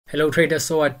Hello traders,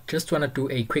 so I just want to do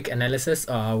a quick analysis.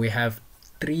 We have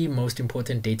three most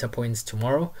important data points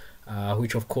tomorrow,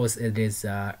 which of course it is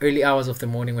early hours of the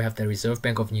morning. We have the Reserve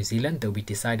Bank of New Zealand. They'll be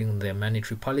deciding their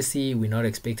monetary policy. We're not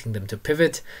expecting them to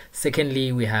pivot.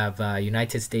 Secondly, we have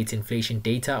United States inflation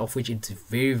data, of which it's a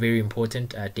very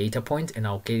important data point, and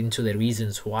I'll get into the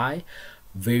reasons why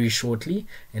very shortly.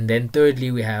 And then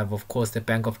thirdly, we have of course the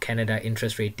Bank of Canada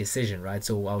interest rate decision, right?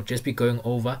 So I'll just be going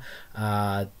over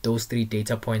those three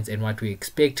data points and what we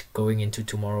expect going into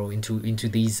tomorrow, into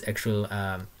these actual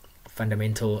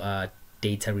fundamental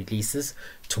data releases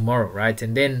tomorrow, right?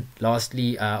 And then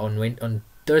lastly, on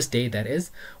Thursday, that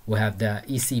is, we'll have the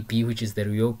ECB, which is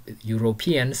the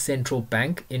European Central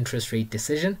Bank interest rate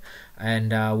decision,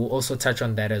 and we'll also touch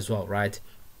on that as well, right?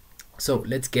 So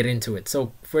let's get into it.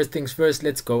 So first things first,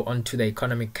 let's go on to the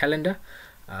economic calendar.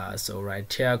 So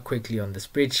right here, quickly on the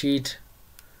spreadsheet,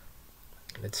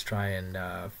 let's try and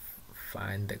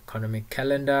find the economic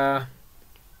calendar.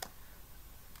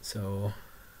 So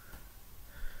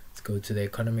let's go to the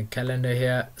economic calendar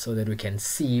here so that we can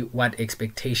see what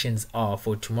expectations are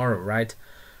for tomorrow, right?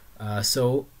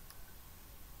 So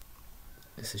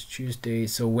this is Tuesday,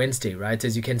 so Wednesday, right?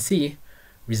 As you can see,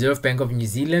 Reserve Bank of New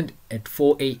Zealand at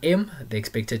 4 a.m. they're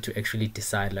expected to actually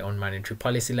decide on monetary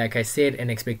policy, like I said,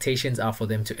 and expectations are for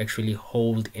them to actually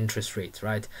hold interest rates,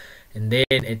 right? And then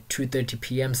at 2:30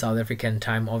 p.m. South African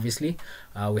time, obviously,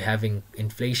 we're having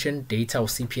inflation data or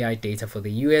CPI data for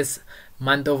the US.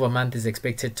 Month over month is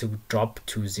expected to drop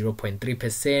to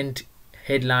 0.3%,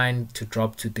 headline to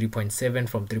drop to 3.7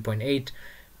 from 3.8.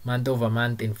 Month over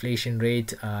month inflation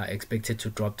rate expected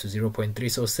to drop to 0.3,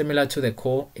 so similar to the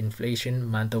core inflation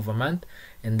month over month.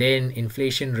 And then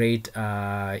inflation rate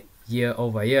year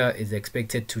over year is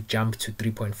expected to jump to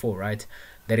 3.4, right?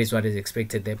 That is what is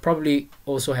expected. There probably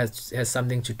also has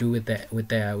something to do with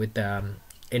the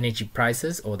energy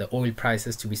prices, or the oil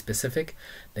prices to be specific,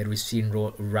 that we've seen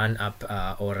run up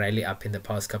or rally up in the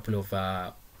past couple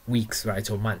of weeks, right,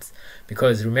 or months.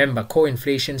 Because remember, core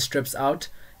inflation strips out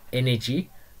energy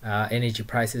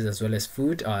prices as well as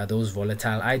food, those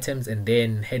volatile items, and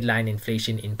then headline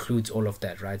inflation includes all of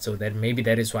that, right? So that maybe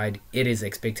that is why it is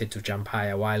expected to jump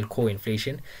higher, while core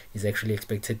inflation is actually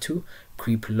expected to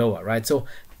creep lower, right? So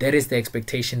that is the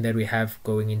expectation that we have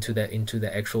going into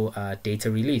the actual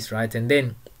data release, right? And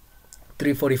then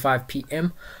 3:45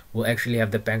 p.m. we'll actually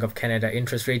have the Bank of Canada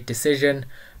interest rate decision,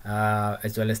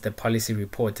 as well as the policy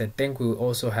report. I think we'll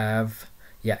also have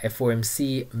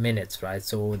FOMC minutes, right?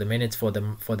 So the minutes for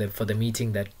the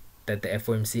meeting that the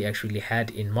FOMC actually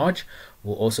had in March,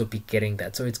 we'll also be getting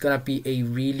that. So it's gonna be a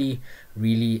really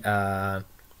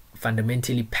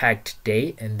fundamentally packed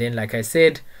day. And then, like I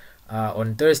said,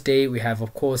 on Thursday we have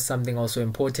of course something also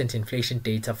important, inflation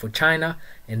data for China,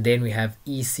 and then we have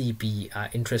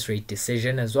ECB interest rate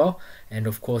decision as well, and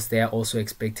of course they are also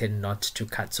expected not to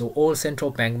cut. So all central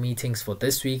bank meetings for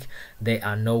this week, there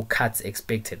are no cuts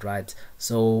expected, right?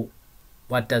 So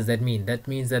what does that mean? That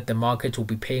means that the market will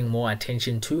be paying more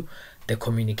attention to the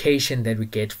communication that we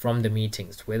get from the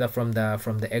meetings, whether from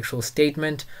the actual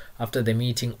statement after the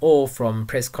meeting or from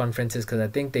press conferences, because I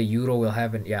think the Euro will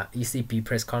have an ECB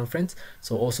press conference,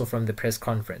 so also from the press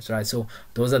conference, right? So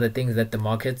those are the things that the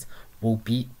markets will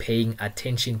be paying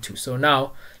attention to. So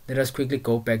now let us quickly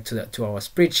go back to our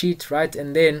spreadsheet, right?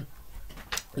 And then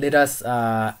let us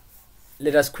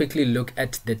quickly look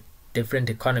at the different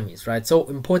economies, right? So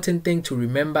important thing to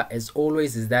remember as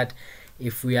always is that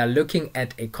if we are looking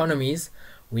at economies,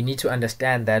 we need to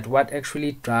understand that what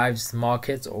actually drives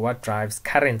markets, or what drives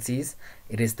currencies,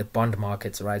 it is the bond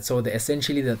markets, right? So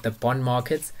essentially the bond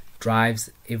markets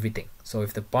drives everything. So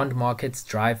if the bond markets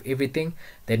drive everything,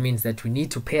 that means that we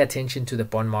need to pay attention to the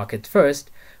bond market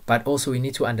first, but also we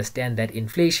need to understand that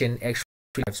inflation actually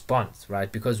drives bonds, right?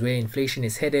 Because where inflation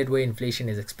is headed, where inflation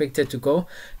is expected to go,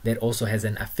 that also has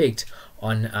an effect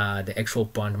on the actual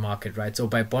bond market, right? So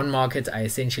by bond market, I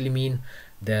essentially mean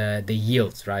the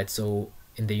yields, right? So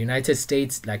in the United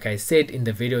States, like I said in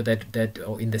the video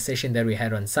or in the session that we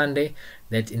had on Sunday,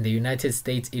 that in the United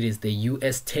States it is the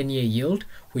US 10-year yield,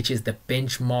 which is the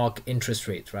benchmark interest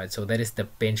rate, right? So that is the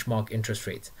benchmark interest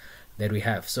rate that we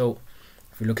have. So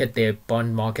if we look at the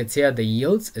bond markets here, the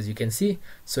yields, as you can see,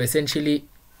 so essentially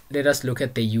let us look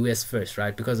at the US first,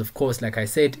 right? Because of course, like I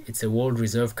said, it's a world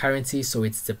reserve currency, so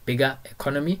it's a bigger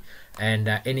economy, and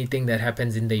anything that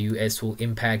happens in the US will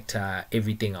impact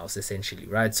everything else essentially,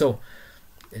 right? So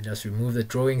let us remove the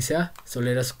drawings here. So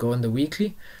let us go on the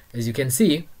weekly. As you can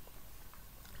see,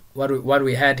 what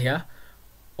we had here,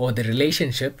 or the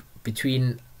relationship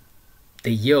between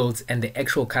the yields and the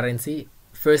actual currency,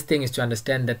 first thing is to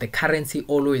understand that the currency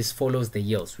always follows the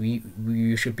yields.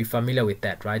 You should be familiar with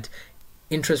that, right?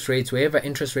 Interest rates, wherever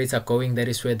interest rates are going, that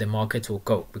is where the market will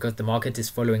go, because the market is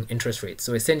following interest rates.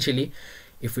 So essentially,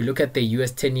 if we look at the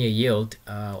US 10-year yield,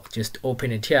 just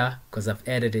open it here because I've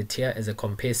added it here as a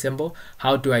compare symbol.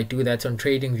 How do I do that on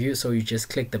TradingView? So you just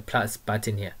click the plus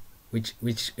button here,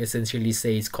 which essentially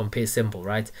says compare symbol,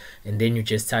 right? And then you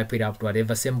just type it up,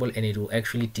 whatever symbol, and it will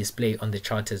actually display on the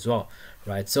chart as well,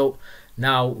 right? So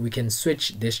now we can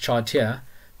switch this chart here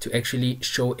to actually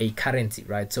show a currency,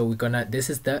 right? So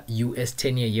this is the US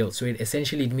 10-year yield. So it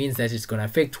essentially means that it's gonna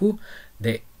affect who?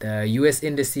 The US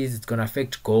indices. It's gonna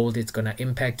affect gold, it's gonna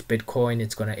impact Bitcoin,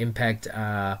 it's gonna impact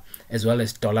as well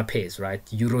as dollar pairs, right?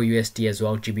 Euro USD as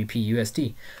well, GBP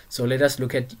USD. So let us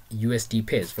look at USD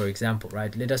pairs, for example,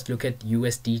 right? Let us look at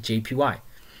USD JPY.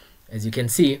 As you can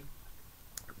see,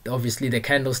 obviously the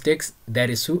candlesticks,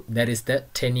 that is who? That is the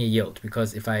 10-year yield,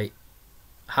 because if I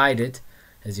hide it,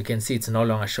 as you can see, it's no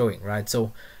longer showing, right?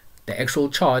 So the actual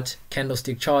chart,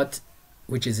 candlestick chart,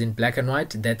 which is in black and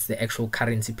white, that's the actual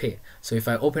currency pair. So if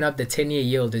I open up the 10-year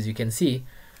yield, as you can see,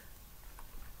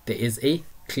 there is a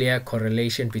clear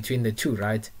correlation between the two,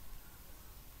 right?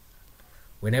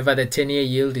 Whenever the 10-year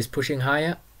yield is pushing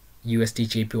higher,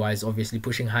 USD JPY is obviously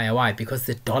pushing higher. Why? Because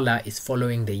the dollar is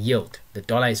following the yield. The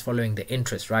dollar is following the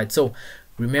interest, right? So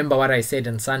remember what I said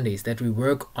on Sundays, that we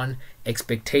work on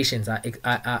expectations. Are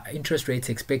interest rates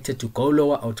expected to go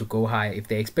lower or to go higher? If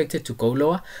they're expected to go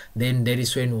lower, then that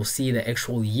is when we'll see the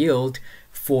actual yield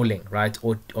falling, right,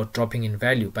 or dropping in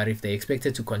value. But if they're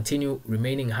expected to continue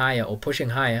remaining higher or pushing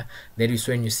higher, that is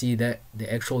when you see the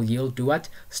actual yield do what?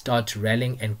 Start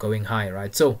rallying and going higher,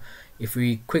 right? So if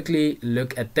we quickly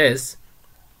look at this,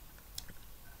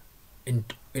 in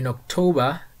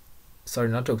October, sorry,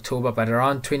 not October, but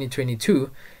around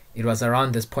 2022, it was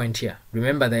around this point here.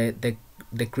 Remember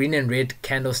the green and red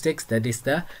candlesticks, that is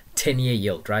the 10-year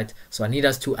yield, right? So I need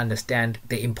us to understand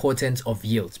the importance of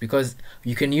yields, because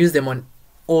you can use them on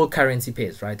all currency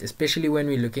pairs, right? Especially when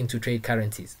we're looking to trade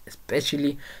currencies,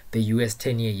 especially the US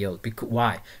 10-year yield.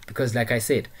 Why? Because like I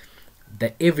said,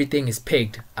 everything is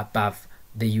pegged above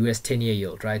the US 10-year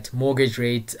yield, right? Mortgage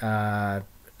rate,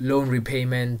 loan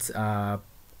repayment,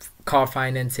 car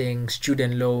financing,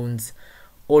 student loans,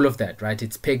 all of that, right?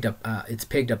 It's pegged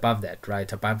above that,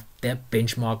 right? Above their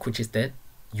benchmark, which is the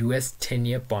US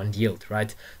 10-year bond yield,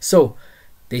 right? So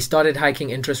they started hiking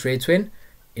interest rates when?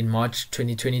 In March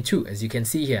 2022, as you can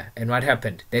see here. And what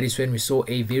happened? That is when we saw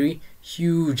a very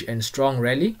huge and strong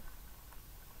rally.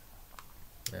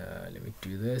 Let me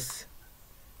do this.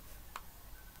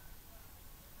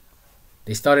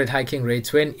 They started hiking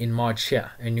rates when? In March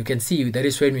here. And you can see that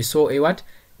is when we saw a what?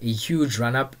 A huge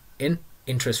run up in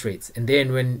interest rates. And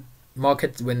then when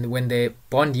the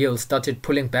bond yield started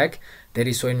pulling back, that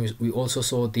is when we also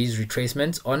saw these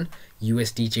retracements on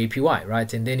USD JPY,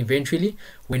 right? And then eventually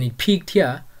when it peaked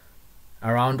here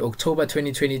around October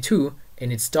 2022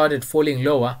 and it started falling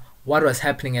lower, what was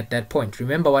happening at that point?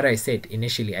 Remember what I said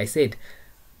initially? I said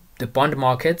the bond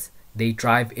markets, they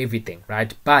drive everything,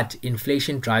 right? But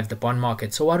inflation drives the bond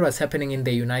market. So what was happening in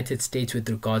the United States with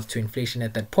regards to inflation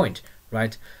at that point,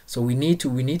 right? So we need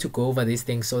to go over these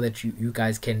things so that you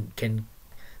guys can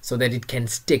so that it can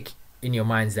stick in your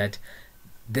minds that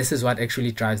this is what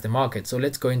actually drives the market. So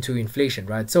let's go into inflation,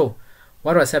 right? So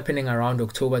what was happening around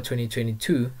October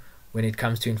 2022 when it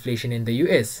comes to inflation in the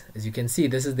US? As you can see,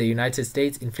 this is the United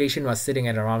States. Inflation was sitting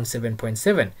at around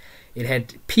 7.7. It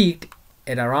had peaked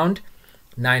at around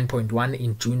 9.1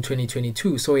 in June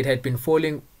 2022. So it had been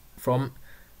falling from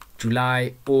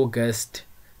July, August,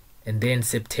 and then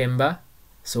September.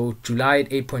 So July at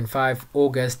 8.5,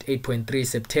 August 8.3,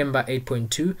 September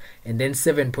 8.2, and then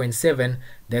 7.7.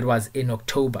 That was in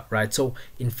October, right? So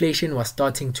inflation was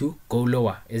starting to go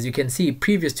lower. As you can see,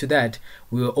 previous to that,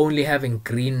 we were only having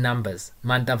green numbers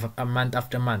month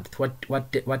after month. What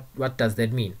does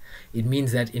that mean? It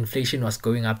means that inflation was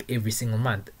going up every single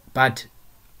month. But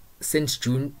since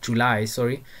July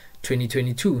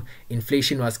 2022,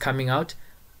 inflation was coming out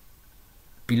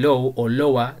below or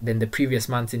lower than the previous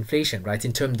month's inflation, right?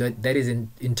 In terms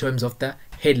of the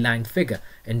headline figure.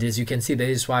 And as you can see, that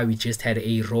is why we just had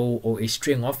a row or a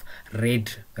string of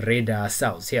red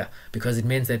cells here, because it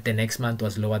means that the next month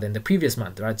was lower than the previous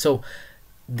month, right? So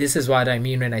this is what I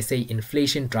mean when I say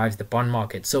inflation drives the bond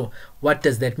market. So what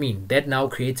does that mean? That now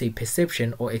creates a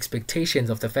perception or expectations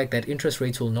of the fact that interest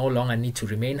rates will no longer need to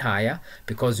remain higher,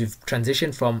 because we've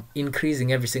transitioned from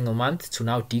increasing every single month to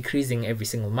now decreasing every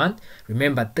single month.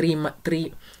 Remember,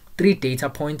 three 3 data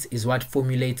points is what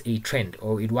formulates a trend,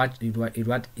 or it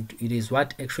is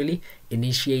what actually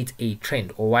initiates a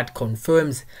trend, or what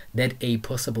confirms that a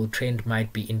possible trend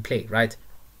might be in play, right?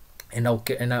 And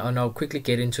I'll quickly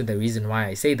get into the reason why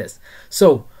I say this.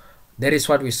 So that is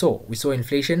what we saw. We saw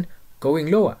inflation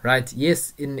going lower, right?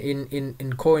 Yes,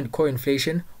 in core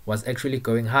inflation was actually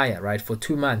going higher, right, for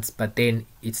 2 months, but then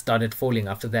it started falling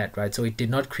after that, right? So it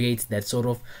did not create that sort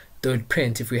of third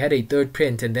print. If we had a third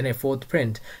print and then a fourth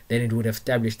print, then it would have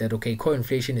established that, okay, core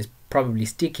inflation is probably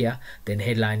stickier than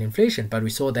headline inflation, but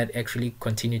we saw that actually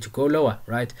continue to go lower,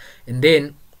 right? And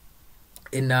then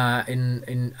in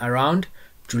around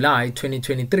July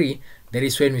 2023, that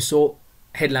is when we saw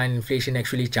headline inflation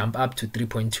actually jump up to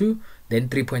 3.2, then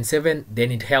 3.7,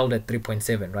 then it held at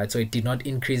 3.7, right? So it did not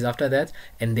increase after that,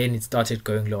 and then it started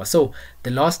going lower. So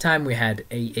the last time we had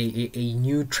a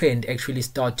new trend actually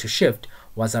start to shift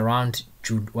was around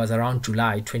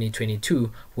July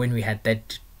 2022, when we had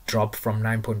that drop from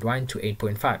 9.1 to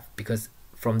 8.5, because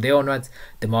from there onwards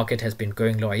the market has been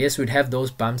going lower. Yes, we'd have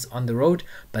those bumps on the road,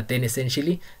 but then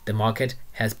essentially the market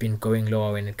has been going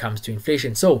lower when it comes to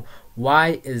inflation. So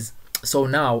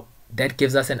now that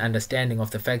gives us an understanding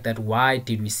of the fact that why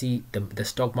did we see the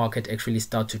stock market actually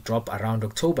start to drop around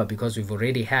October, because we've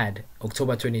already had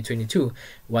October 2022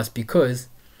 was because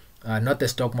not the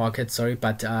stock market, sorry,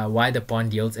 but why the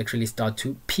bond yields actually start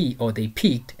to they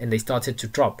peaked and they started to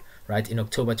drop, right, in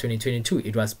October 2022.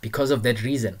 It was because of that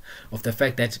reason, of the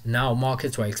fact that now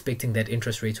markets were expecting that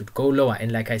interest rates would go lower.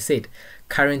 And like I said,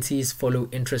 currencies follow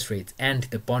interest rates, and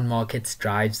the bond market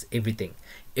drives everything.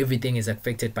 Everything is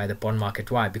affected by the bond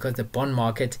market. Why? Because the bond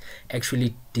market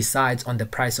actually decides on the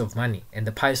price of money, and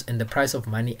the price of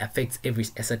money affects every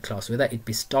asset class, whether it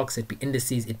be stocks, it be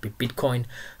indices, it be Bitcoin,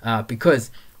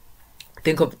 because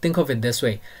think of it this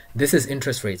way. This is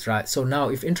interest rates, right? So now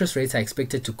if interest rates are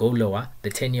expected to go lower,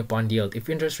 the 10-year bond yield, if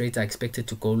interest rates are expected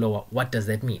to go lower, what does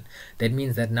that mean? That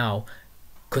means that now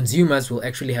consumers will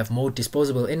actually have more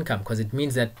disposable income, because it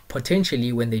means that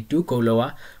potentially when they do go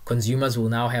lower, consumers will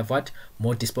now have what?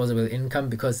 More disposable income,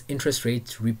 because interest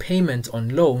rates repayment on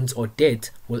loans or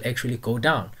debt will actually go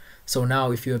down. So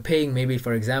now if you're paying, maybe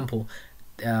for example,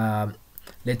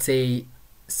 let's say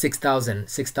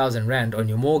 6,000 rand on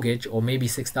your mortgage, or maybe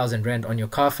 6,000 rand on your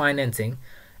car financing,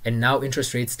 and now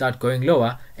interest rates start going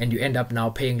lower and you end up now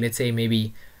paying, let's say,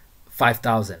 maybe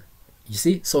 5,000. You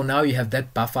see, so now you have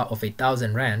that buffer of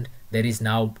 1,000 rand that is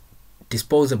now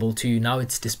disposable to you. Now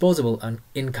it's disposable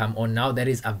income, or now that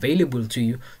is available to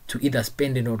you to either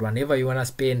spend it or whenever you want to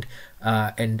spend.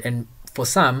 And for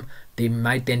some, they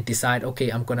might then decide, okay,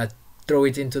 I'm gonna throw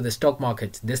it into the stock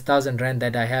market. This 1,000 rand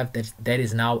that I have, that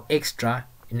is now extra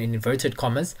in inverted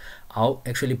commas, I'll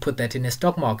actually put that in a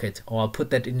stock market, or I'll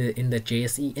put that in the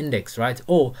JSE index, right?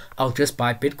 Or I'll just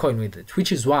buy Bitcoin with it.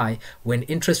 Which is why when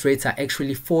interest rates are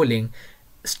actually falling,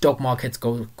 stock markets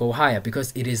go higher,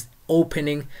 because it is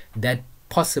opening that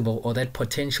possible or that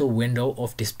potential window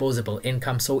of disposable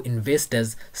income. So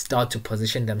investors start to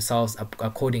position themselves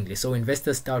accordingly. So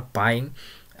investors start buying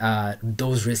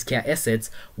those riskier assets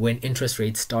when interest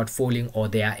rates start falling, or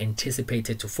they are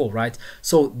anticipated to fall, right?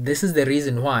 So this is the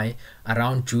reason why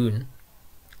around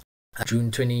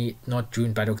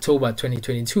October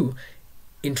 2022,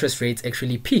 interest rates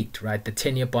actually peaked, right? The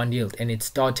 10-year bond yield, and it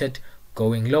started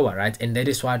going lower, right? And that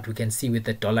is what we can see with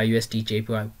the dollar USD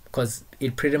JPY, because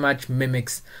it pretty much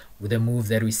mimics the move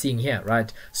that we're seeing here,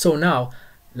 right? So now,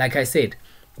 like I said,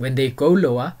 when they go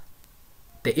lower,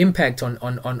 the impact on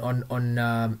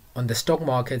the stock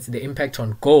markets, the impact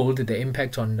on gold, the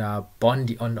impact on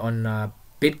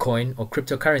Bitcoin or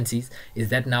cryptocurrencies is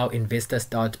that now investors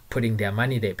start putting their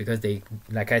money there, because they,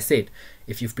 like I said,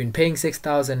 if you've been paying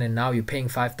 6,000 and now you're paying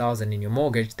 5,000 in your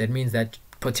mortgage, that means that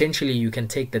potentially you can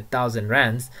take the 1,000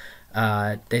 rands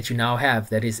that you now have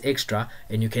that is extra,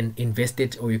 and you can invest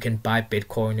it, or you can buy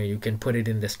Bitcoin, or you can put it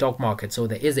in the stock market. So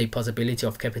there is a possibility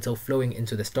of capital flowing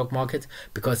into the stock market,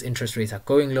 because interest rates are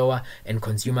going lower and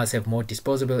consumers have more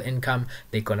disposable income.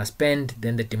 They're gonna spend,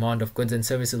 then the demand of goods and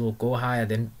services will go higher.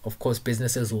 Then of course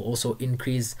businesses will also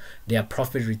increase their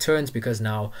profit returns, because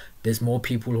now there's more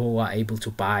people who are able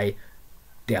to buy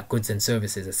their goods and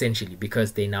services, essentially,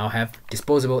 because they now have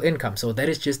disposable income. So that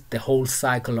is just the whole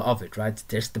cycle of it, right?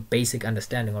 Just the basic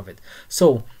understanding of it.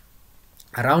 So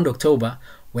around October,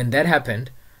 when that happened,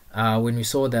 when we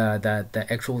saw the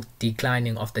actual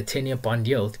declining of the 10-year bond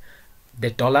yield,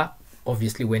 the dollar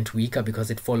obviously went weaker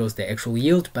because it follows the actual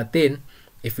yield. But then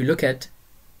if we look at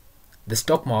the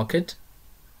stock market,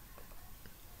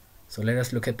 so let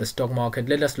us look at the stock market,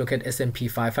 let us look at S&P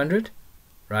 500,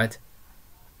 right?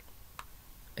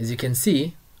 As you can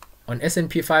see, on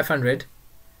S&P 500,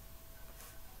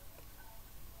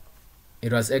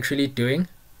 it was actually doing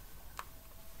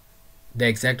the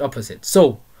exact opposite.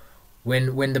 So when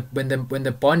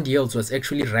the bond yields was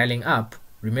actually rallying up,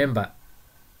 remember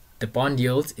the bond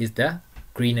yields is the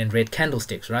green and red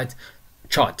candlesticks, right,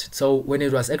 chart. So when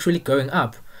it was actually going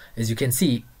up, as you can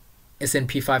see,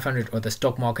 S&P 500 or the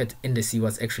stock market index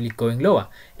was actually going lower,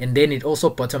 and then it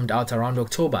also bottomed out around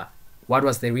October. What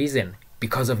was the reason?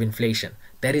 Because of inflation.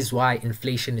 That is why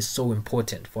inflation is so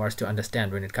important for us to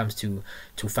understand when it comes to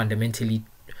fundamentally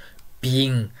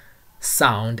being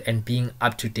sound and being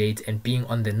up to date and being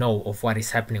on the know of what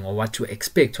is happening or what to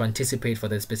expect, to anticipate for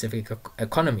the specific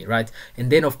economy, right?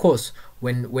 And then of course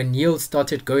when yields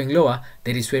started going lower,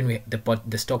 that is when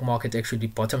the stock market actually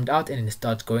bottomed out and it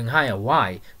starts going higher.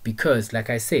 Why? Because like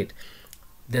I said,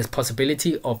 there's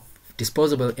possibility of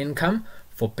disposable income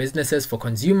for businesses, for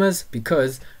consumers,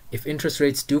 because if interest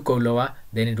rates do go lower,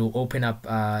 then it will open up,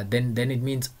 then it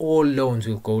means all loans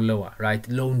will go lower, right?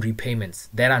 Loan repayments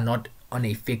that are not on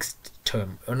a fixed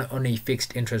term, on a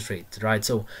fixed interest rate, right?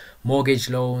 So mortgage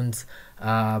loans,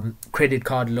 credit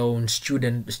card loans,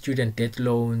 student debt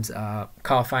loans,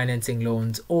 car financing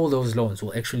loans, all those loans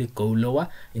will actually go lower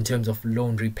in terms of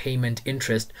loan repayment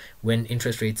interest when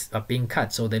interest rates are being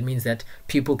cut. So that means that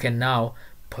people can now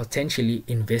potentially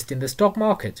invest in the stock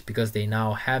market because they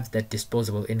now have that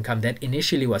disposable income that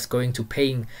initially was going to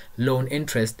paying loan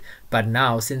interest, but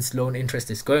now since loan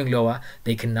interest is going lower,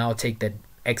 they can now take that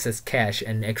excess cash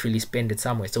and actually spend it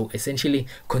somewhere. So essentially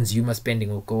consumer spending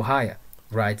will go higher,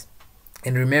 right?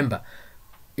 And remember,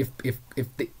 if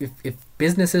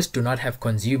businesses do not have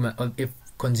consumer, or if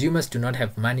consumers do not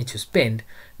have money to spend,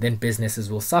 then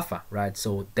businesses will suffer, right?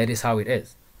 So that is how it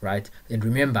is, right? And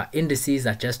remember, indices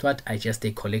are just what? Are just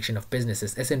a collection of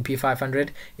businesses. S&P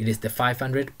 500, it is the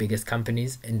 500 biggest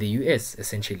companies in the US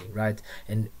essentially, right?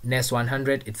 And NAS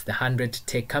 100, it's the 100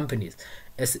 tech companies.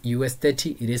 US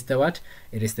 30, it is the what?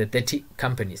 It is the 30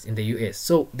 companies in the US.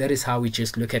 So that is how we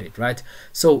just look at it, right?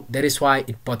 So that is why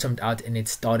it bottomed out and it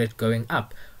started going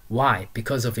up. Why?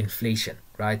 Because of inflation,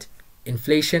 right?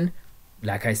 Inflation,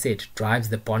 like I said, drives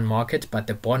the bond market, but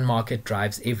the bond market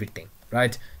drives everything,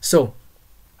 right? So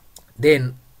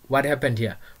then what happened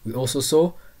here? We also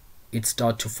saw it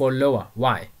start to fall lower.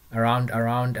 Why? Around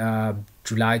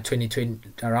July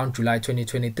 2020, around July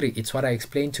 2023. It's what I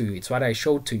explained to you. It's what I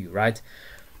showed to you, right?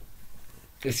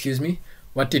 Excuse me.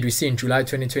 What did we see in July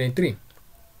 2023?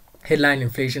 Headline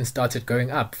inflation started going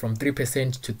up from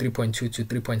 3% to 3.2 to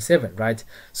 3.7, right?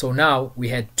 So now we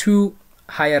had two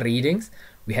higher readings.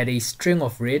 We had a string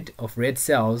of red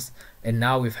cells, and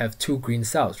now we have two green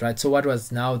cells, right? So what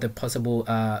was now the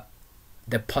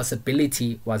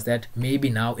possibility was that maybe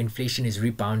now inflation is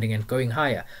rebounding and going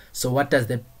higher. So what does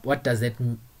that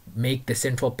make the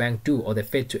central bank do, or the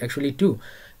Fed to actually do?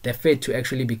 The Fed to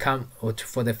actually become,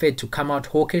 for the Fed to come out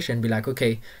hawkish and be like,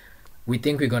 okay, we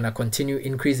think we're going to continue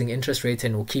increasing interest rates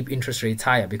and we'll keep interest rates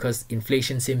higher because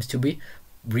inflation seems to be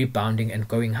rebounding and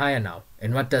going higher now.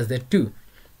 And what does that do?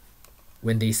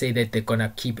 When they say that they're going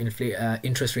to keep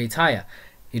interest rates higher,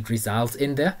 it results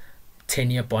in the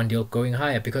 10-year bond yield going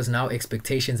higher, because now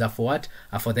expectations are for what?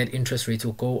 Are for that interest rates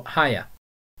will go higher.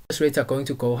 Interest rates are going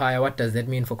to go higher. What does that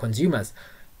mean for consumers?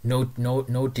 No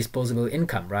disposable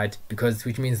income, right? Because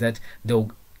which means that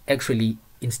they'll actually,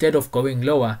 instead of going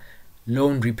lower,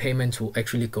 loan repayments will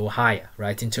actually go higher,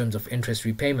 right, in terms of interest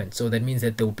repayment. So that means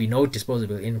that there will be no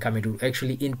disposable income. It will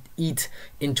actually eat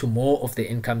into more of the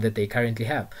income that they currently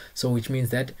have. So which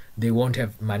means that they won't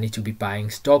have money to be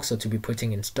buying stocks or to be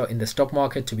putting in the stock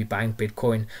market, to be buying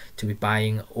Bitcoin, to be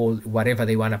buying all whatever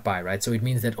they want to buy, right? So it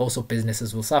means that also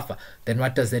businesses will suffer. Then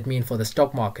what does that mean for the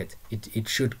stock market? It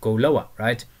should go lower,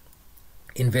 right?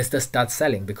 Investors start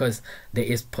selling because there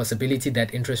is possibility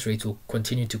that interest rates will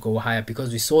continue to go higher,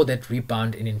 because we saw that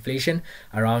rebound in inflation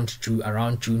around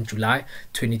June, July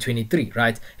 2023,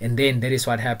 right? And then that is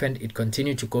what happened. It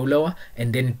continued to go lower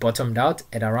and then it bottomed out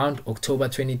at around October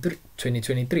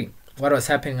 2023. What was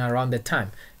happening around that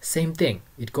time? Same thing.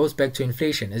 It goes back to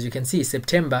inflation. As you can see,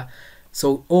 September,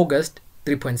 so August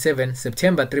 3.7,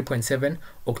 September 3.7,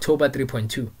 October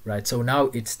 3.2, right? So now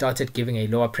it started giving a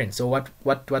lower print. So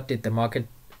what did the market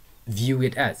view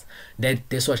it as? That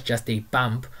this was just a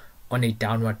bump on a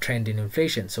downward trend in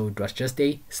inflation. So it was just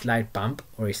a slight bump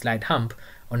or a slight hump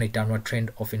on a downward trend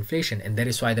of inflation. And that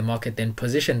is why the market then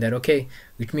positioned that, okay,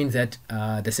 which means that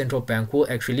the central bank will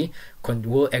actually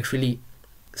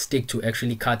stick to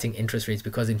actually cutting interest rates,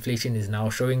 because inflation is now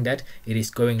showing that it is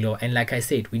going low. And like I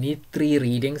said, we need 3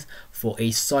 readings for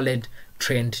a solid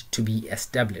trend to be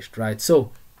established, right?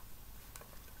 So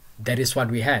that is what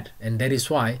we had, and that is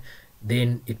why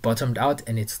then it bottomed out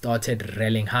and it started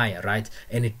rallying higher, right?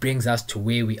 And it brings us to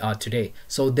where we are today.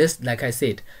 So this, like I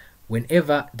said,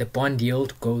 whenever the bond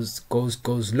yield goes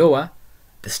lower,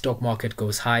 the stock market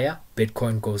goes higher,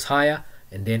 Bitcoin goes higher,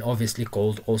 and then obviously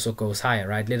gold also goes higher,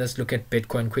 right? Let us look at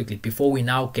Bitcoin quickly before we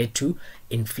now get to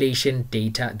inflation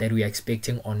data that we are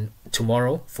expecting on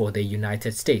tomorrow for the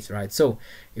United States, right? So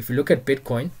if we look at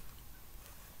Bitcoin,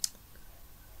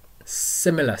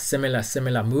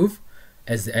 similar move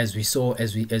as we saw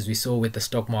with the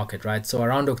stock market, right? So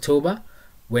around October,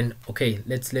 when, okay,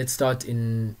 let's start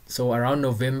in, so around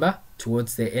November,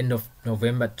 towards the end of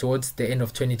November, towards the end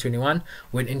of 2021,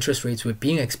 when interest rates were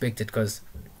being expected, because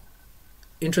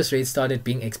interest rates started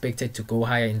being expected to go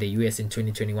higher in the US in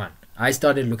 2021. I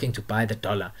started looking to buy the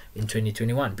dollar in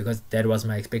 2021 because that was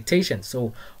my expectation.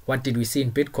 So what did we see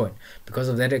in Bitcoin? Because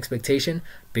of that expectation,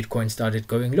 Bitcoin started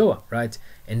going lower, right?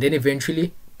 And then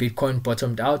eventually Bitcoin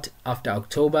bottomed out after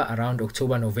October, around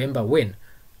October, November, when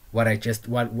what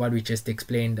we just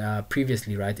explained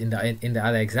previously, right, in the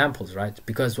other examples, right?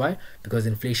 Because why? Because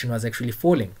inflation was actually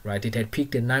falling, right? It had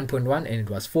peaked at 9.1 and it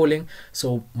was falling,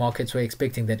 so markets were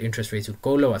expecting that interest rates would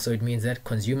go lower. So it means that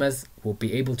consumers will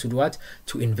be able to do what?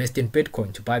 To invest in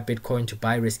Bitcoin, to buy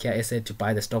riskier asset, to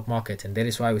buy the stock market. And that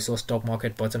is why we saw stock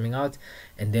market bottoming out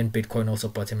and then Bitcoin also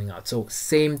bottoming out. So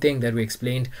same thing that we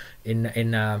explained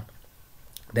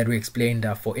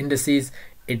for indices,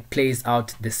 it plays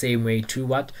out the same way to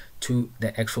what? To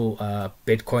the actual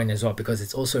Bitcoin as well, because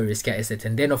it's also a riskier asset.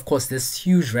 And then of course this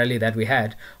huge rally that we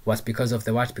had was because of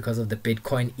the what? Because of the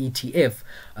Bitcoin ETF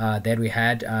that we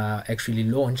had actually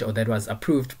launched, or that was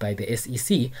approved by the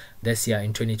SEC this year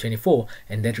in 2024,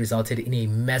 and that resulted in a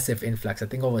massive influx, I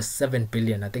think over 7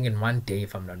 billion, I think in one day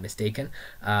if I'm not mistaken,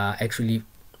 actually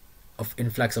of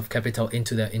influx of capital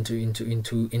into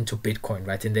Bitcoin,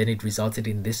 right? And then it resulted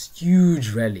in this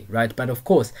huge rally, right? But of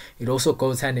course it also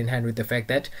goes hand in hand with the fact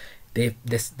that the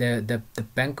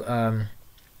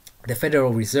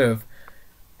Federal Reserve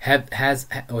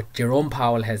or Jerome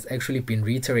Powell has actually been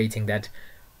reiterating that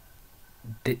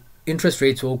the interest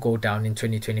rates will go down in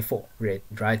 2024,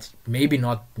 right? Maybe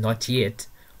not yet,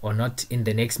 or not in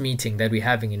the next meeting that we're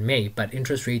having in May, but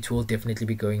interest rates will definitely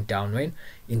be going down in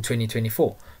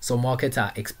 2024. So markets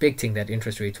are expecting that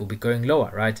interest rates will be going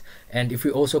lower, right? And if we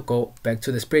also go back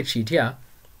to the spreadsheet here,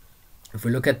 if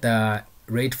we look at the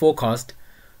rate forecast,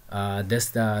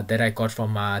 that I got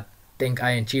from Think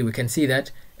ING, we can see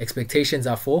that expectations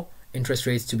are for interest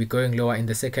rates to be going lower in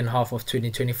the second half of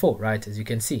 2024, right? As you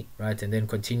can see, right? And then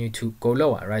continue to go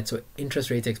lower, right? So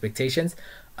interest rate expectations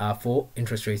are for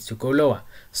interest rates to go lower.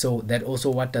 So that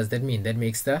also, what does that mean? That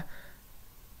makes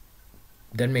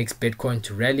Bitcoin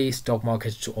to rally, stock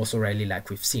markets to also rally, like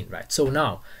we've seen, right? So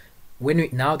now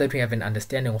that we have an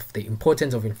understanding of the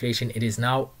importance of inflation, it is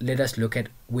now, let us look at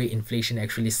where inflation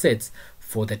actually sits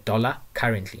for the dollar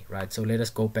currently, right? So let us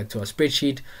go back to our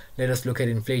spreadsheet. Let us look at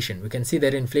inflation. We can see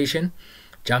that inflation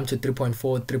jumped to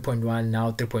 3.4, 3.1,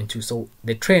 now 3.2. So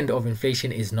the trend of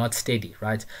inflation is not steady,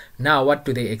 right? Now what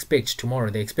do they expect tomorrow?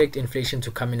 They expect inflation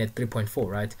to come in at 3.4,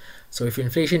 right? So if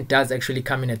inflation does actually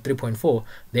come in at 3.4,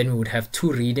 then we would have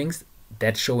two readings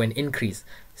that show an increase,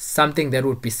 something that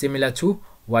would be similar to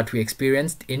what we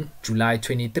experienced in July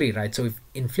 23, right? So if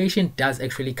inflation does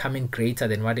actually come in greater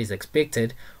than what is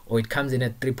expected, or it comes in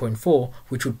at 3.4,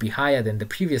 which would be higher than the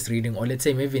previous reading, or let's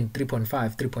say maybe in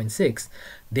 3.5, 3.6,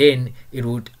 then it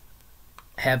would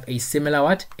have a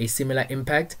similar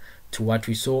impact to what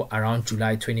we saw around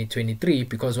July 2023.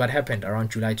 Because what happened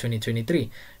around July 2023,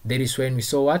 that is when we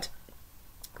saw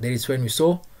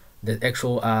the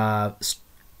actual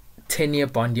 10-year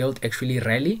bond yield actually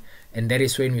rally, and that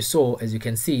is when we saw, as you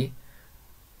can see,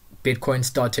 Bitcoin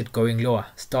started going lower.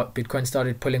 Bitcoin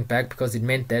started pulling back, because it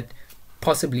meant that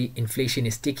possibly inflation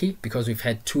is sticky, because we've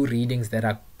had two readings that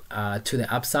are to the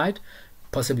upside.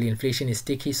 Possibly inflation is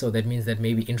sticky, so that means that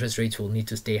maybe interest rates will need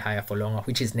to stay higher for longer,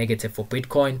 which is negative for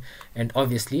Bitcoin, and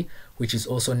obviously which is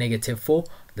also negative for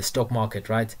the stock market,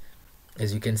 right?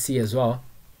 As you can see as well,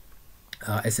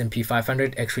 S&P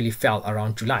 500 actually fell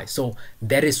around July. So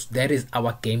that is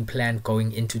our game plan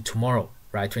going into tomorrow,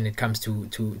 right? When it comes to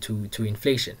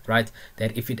inflation, right?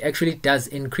 That if it actually does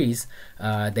increase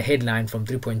the headline from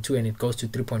 3.2 and it goes to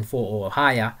 3.4 or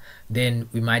higher, then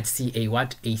we might see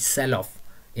a sell-off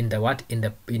in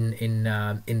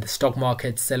the stock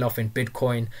market, sell-off in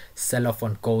Bitcoin, sell-off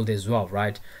on gold as well,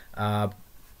 right?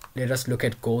 Let us look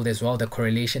at gold as well, the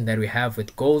correlation that we have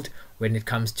with gold when it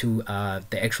comes to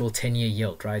the actual 10-year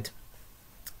yield, right?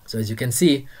 So as you can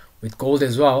see with gold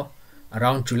as well,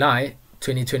 around July,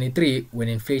 2023, when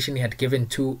inflation had given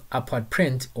two upward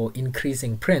print or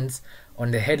increasing prints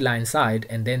on the headline side,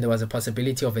 and then there was a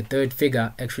possibility of a third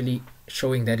figure actually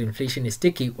showing that inflation is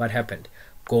sticky, what happened?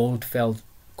 Gold fell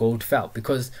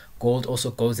because gold also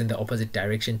goes in the opposite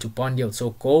direction to bond yield.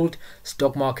 So gold,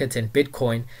 stock markets, and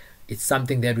Bitcoin, it's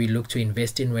something that we look to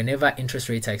invest in whenever interest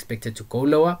rates are expected to go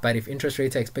lower. But if interest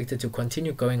rates are expected to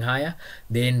continue going higher,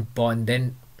 then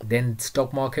then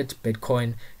stock market,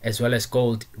 Bitcoin, as well as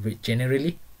gold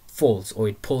generally falls, or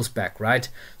it pulls back, right?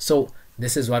 So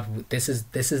this is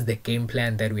the game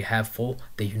plan that we have for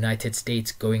the United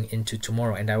States going into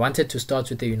tomorrow. And I wanted to start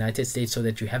with the United States so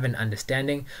that you have an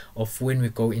understanding of, when we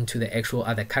go into the actual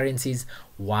other currencies,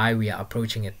 why we are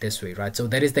approaching it this way, right? So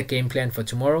that is the game plan for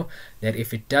tomorrow, that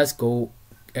if it does go,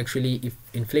 if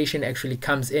inflation actually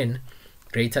comes in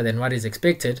greater than what is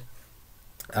expected,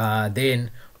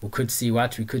 then we could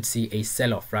see a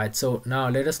sell-off, right? So now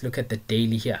let us look at the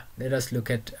daily here. Let us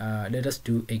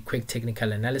do a quick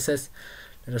technical analysis.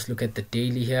 Let us look at the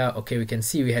daily here. Okay, we can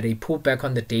see we had a pullback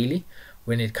on the daily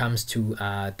when it comes to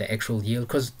the actual yield,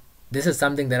 because this is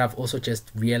something that I've also just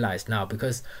realized now,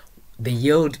 because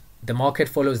the market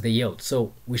follows the yield.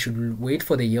 So we should wait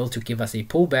for the yield to give us a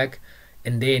pullback.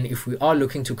 And then if we are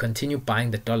looking to continue buying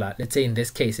the dollar, let's say in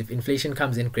this case, if inflation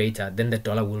comes in greater, then the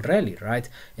dollar will rally, right?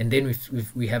 And then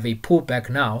if we have a pullback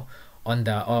now on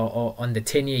the on the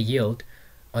 10-year yield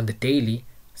on the daily,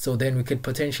 so then we could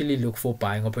potentially look for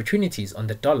buying opportunities on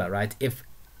the dollar, right? If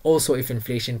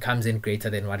inflation comes in greater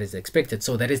than what is expected.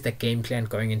 So that is the game plan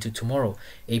going into tomorrow,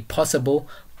 a possible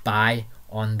buy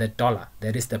on the dollar.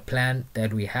 That is the plan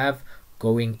that we have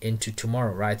going into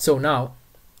tomorrow, right? So now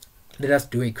let us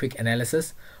do a quick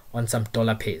analysis on some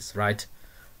dollar pairs, right?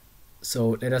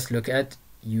 So let us look at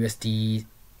USD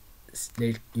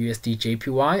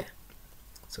JPY.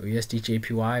 So USD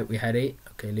JPY, we had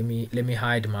okay, let me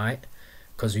hide my,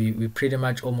 because we pretty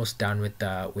much almost done with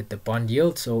the bond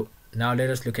yield. So now let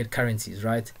us look at currencies,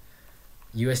 right?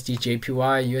 USD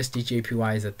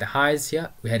JPY is at the highs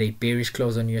here. We had a bearish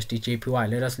close on USD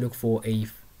JPY. Let us look for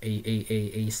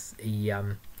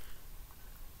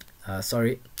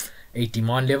a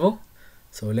demand level.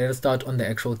 So let us start on the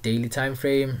actual daily time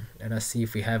frame. Let us see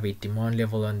if we have a demand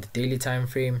level on the daily time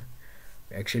frame.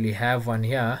 We actually have one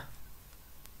here,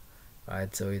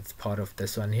 right? So it's part of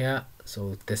this one here.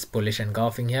 So this bullish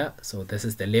engulfing here. So this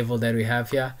is the level that we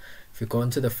have here. If you go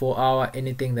into the 4 hour,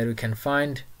 anything that we can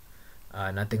find,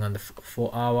 nothing on the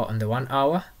 4 hour. On the 1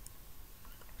 hour,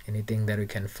 anything that we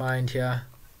can find here,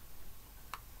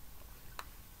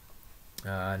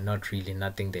 not really,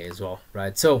 nothing there as well,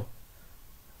 right? So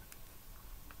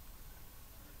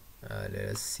let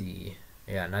us see,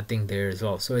 yeah, nothing there as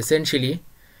well. So essentially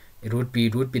it would be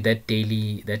that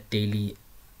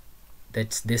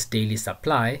this daily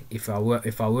supply, if I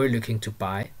were looking to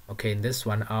buy, okay, in this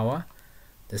 1 hour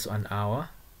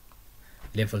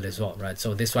level as well, right?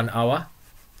 So this 1 hour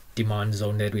demand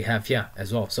zone that we have here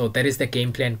as well. So that is the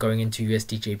game plan going into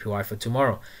USD JPY for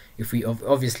tomorrow. If we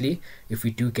obviously, if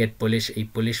we do get a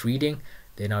bullish reading,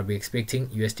 then I'll be expecting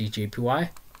USD JPY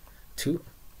to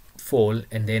fall,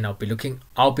 and then I'll be looking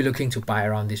to buy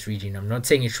around this region. I'm not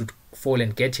saying it should fall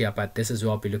and get here, but this is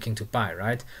where I'll be looking to buy,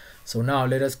 right? So now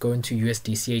let us go into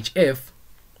USD CHF.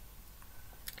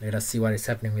 Let us see what is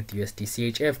happening with USD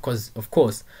CHF, because of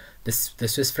course the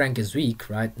Swiss franc is weak,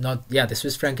 right? The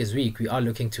Swiss franc is weak. We are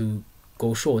looking to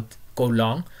go short, go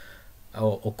long,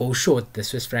 or go short the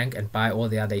Swiss franc and buy all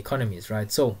the other economies,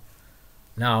 right? So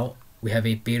now we have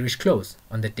a bearish close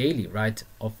on the daily, right,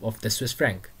 of the Swiss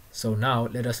franc. So now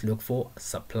let us look for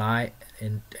supply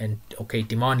and okay,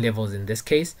 demand levels in this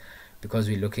case, because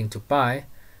we're looking to buy.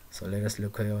 So let us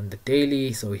look here on the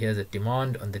daily. So here's a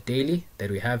demand on the daily that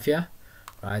we have here,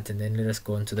 right? And then let us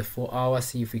go into the 4 hour,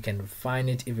 see if we can refine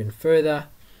it even further.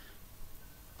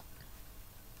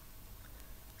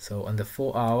 So on the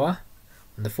 4 hour,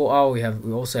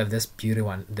 we also have this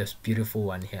beautiful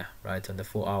one here, right? On the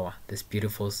 4 hour, this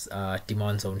beautiful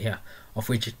demand zone here, of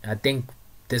which I think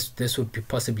this would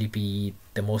possibly be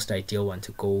the most ideal one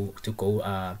to go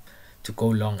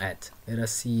long at. Let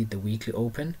us see the weekly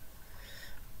open.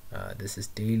 This is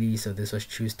daily, so this was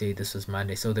Tuesday, this was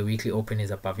Monday, so the weekly open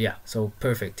is above. Yeah, so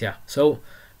perfect. Yeah, so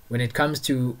when it comes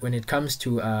to USD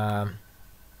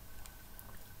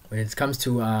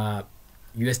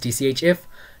CHF,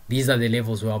 these are the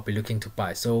levels where I'll be looking to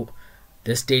buy. So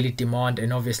this daily demand,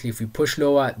 and obviously if we push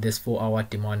lower, this 4 hour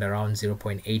demand around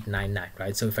 0.899,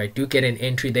 right? So if I do get an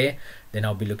entry there, then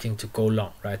I'll be looking to go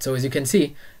long, right? So as you can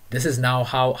see, this is now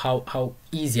how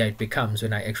easier it becomes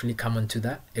when I actually come onto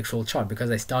the actual chart, because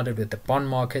I started with the bond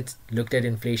market, looked at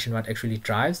inflation, what actually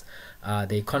drives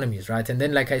the economies, right? And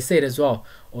then, like I said as well,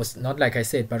 or not like I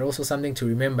said, but also something to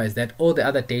remember is that all the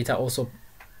other data also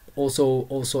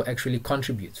actually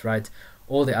contributes, right?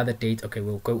 All the other data. Okay,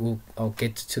 I'll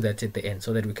get to that at the end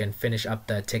so that we can finish up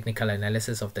the technical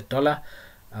analysis of the dollar.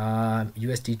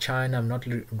 USD China, I'm not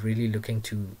really looking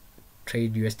to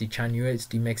trade USD China.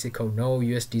 USD Mexico, no.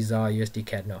 USD ZAR, USD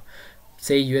CAD, no.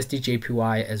 Say USD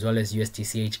JPY as well as USD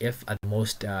CHF are the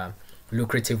most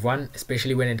lucrative one,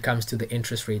 especially when it comes to the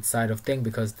interest rate side of thing,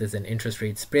 because there's an interest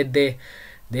rate spread there.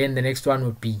 Then the next one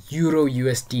would be Euro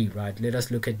USD, right? Let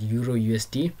us look at Euro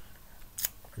USD.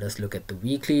 Let's look at the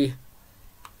weekly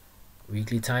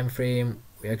time frame.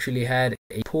 We actually had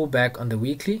a pullback on the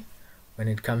weekly when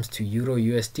it comes to Euro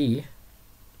USD.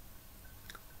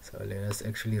 So let us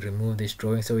actually remove this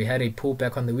drawing. So we had a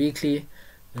pullback on the weekly.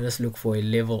 Let us look for a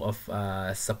level of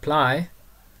supply.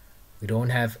 We don't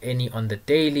have any on the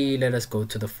daily. Let us go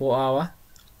to the 4-hour.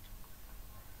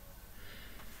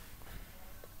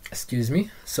 Excuse me.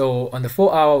 So on the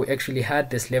 4-hour, we actually had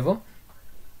this level.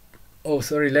 Oh,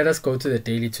 sorry. Let us go to the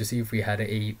daily to see if we had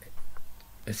a,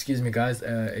 excuse me guys,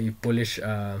 a bullish.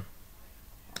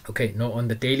 Okay, no, on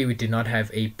the daily we did not have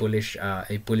a bullish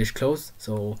close.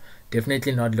 So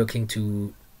definitely not looking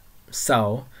to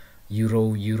sell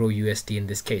Euro USD in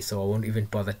this case. So I won't even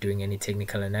bother doing any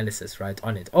technical analysis right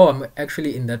on it. Oh, I'm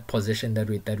actually in that position that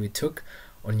we took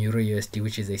on Euro USD,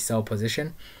 which is a sell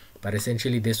position. But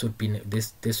essentially this would be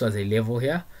this was a level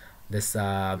here, this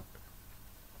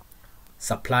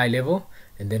supply level,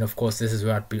 and then of course this is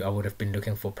where I would have been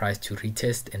looking for price to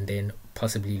retest and then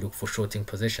possibly look for shorting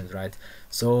positions, right?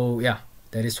 So yeah,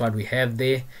 that is what we have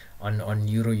there on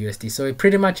Euro USD. So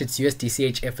pretty much it's USD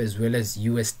CHF as well as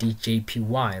USD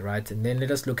JPY, right? And then let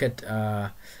us look at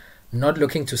not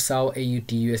looking to sell AUD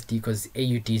USD because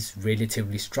AUD is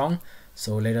relatively strong.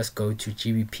 So let us go to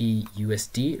GBP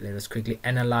USD. Let us quickly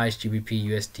analyze GBP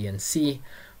USD and see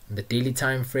on the daily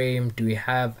time frame, do we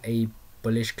have a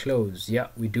bullish close? Yeah,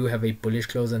 we do have a bullish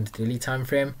close on the daily time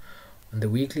frame. On the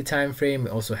weekly time frame, we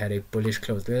also had a bullish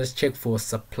close. Let us check for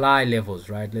supply levels,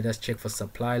 right? Let us check for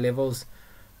supply levels.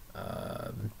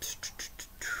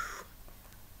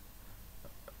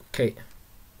 Okay.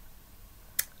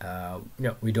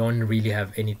 No, we don't really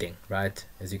have anything, right?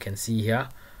 As you can see here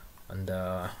on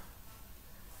the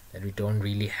that we don't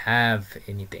really have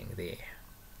anything there.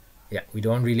 Yeah, we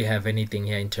don't really have anything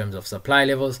here in terms of supply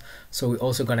levels, so we're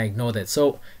also gonna ignore that.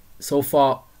 So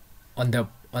far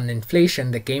on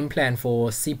inflation, the game plan for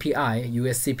CPI,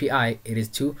 US CPI, it is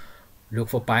to look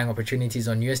for buying opportunities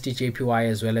on USD JPY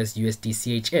as well as USD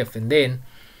CHF. And then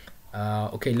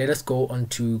okay, let us go on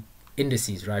to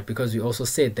indices, right? Because we also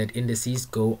said that indices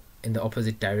go in the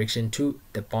opposite direction to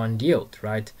the bond yield,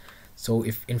 right? So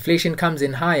if inflation comes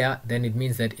in higher, then it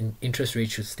means that interest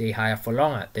rates should stay higher for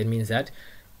longer. That means that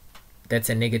that's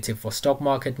a negative for stock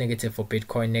market, negative for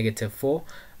Bitcoin, negative for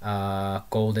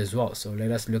gold as well. So let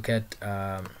us look at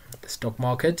the stock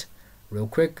market real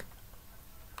quick,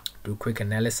 do a quick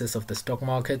analysis of the stock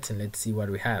market, and let's see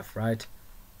what we have, right?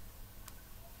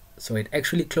 So it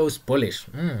actually closed bullish,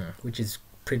 which is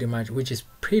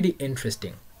pretty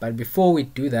interesting. But before we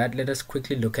do that, let us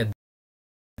quickly look at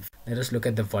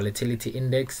the volatility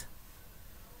index.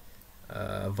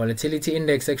 Volatility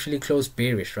index actually closed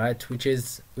bearish, right?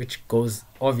 Which goes,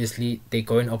 obviously they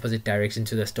go in opposite direction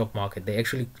to the stock market.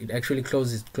 It actually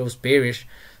closed bearish,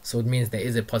 so it means there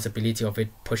is a possibility of it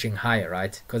pushing higher,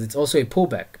 right? Because it's also a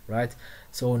pullback, right?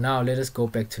 So now let us go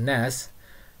back to NAS.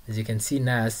 As you can see,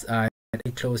 NAS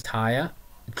it closed higher,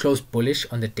 it closed bullish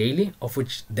on the daily, of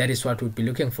which that is what we'd be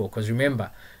looking for. Because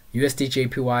remember, USD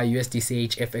JPY, USD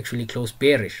CHF actually closed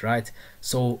bearish, right?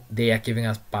 So they are giving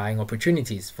us buying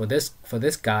opportunities. For this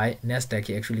guy, Nasdaq,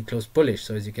 he actually closed bullish.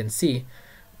 So as you can see,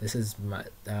 this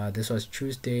was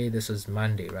Tuesday, this was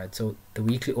Monday, right? So the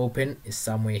weekly open is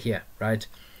somewhere here, right?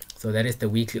 So that is the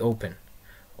weekly open.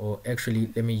 Or actually,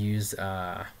 let me use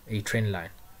a trend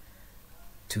line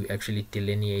to actually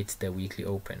delineate the weekly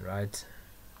open, right?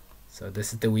 So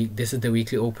this is the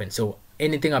weekly open. So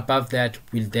anything above that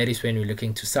is when we're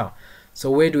looking to sell.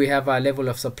 So where do we have our level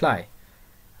of supply?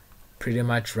 Pretty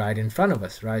much right in front of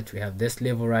us, right? We have this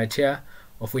level right here,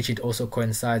 of which it also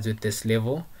coincides with this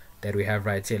level that we have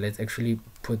right here. Let's actually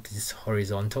put this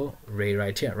horizontal ray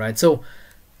right here, right? So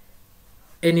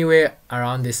anywhere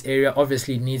around this area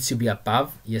obviously needs to be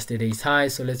above yesterday's high.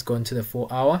 So let's go into the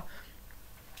 4-hour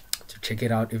to check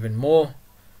it out even more.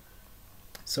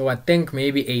 So I think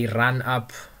maybe a run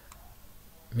up,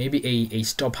 maybe a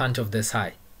stop hunt of this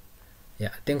high. yeah,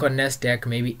 I think on Nasdaq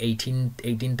maybe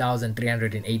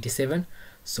 18,387.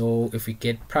 So if we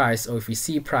get price, or if we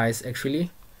see price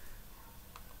actually,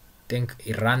 think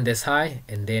it ran this high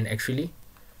and then actually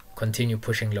continue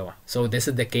pushing lower. So this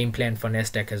is the game plan for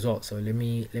Nasdaq as well. So let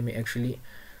me actually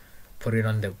put it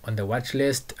on the watch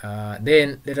list.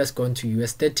 Then let us go into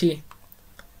US30.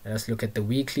 Let us look at the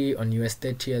weekly on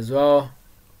US30 as well.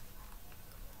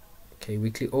 Okay,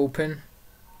 weekly open.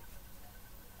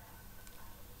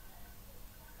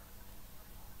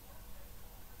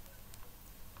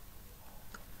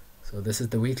 So this is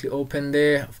the weekly open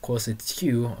there. Of course it's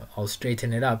Q. I'll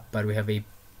straighten it up, but we have a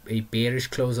bearish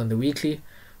close on the weekly.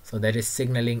 So that is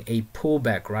signaling a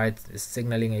pullback, right? It's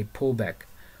signaling a pullback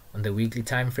on the weekly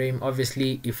time frame.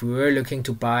 Obviously, if we were looking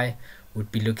to buy,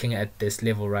 we'd be looking at this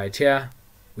level right here,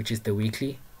 which is the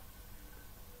weekly,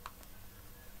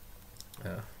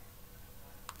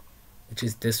 which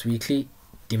is this weekly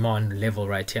demand level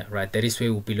right here, right? That is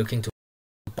where we'll be looking to.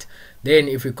 Then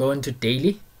if we go into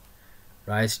daily,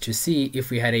 right, to see if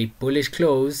we had a bullish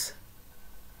close,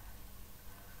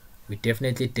 we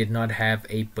definitely did not have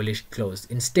a bullish close.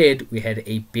 Instead, we had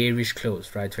a bearish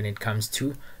close, right, when it comes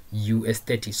to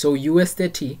US30. So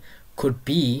US30 could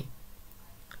be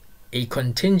a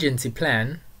contingency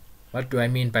plan. What do I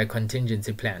mean by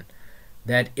contingency plan?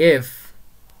 That if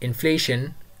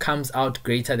inflation comes out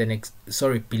greater than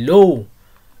below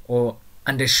or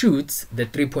undershoots the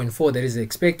 3.4 that is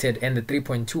expected and the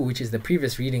 3.2, which is the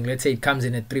previous reading, let's say it comes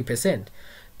in at 3%,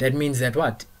 that means that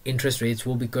what? Interest rates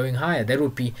will be going higher. That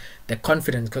would be the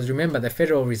confidence, because remember the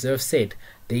Federal Reserve said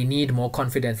they need more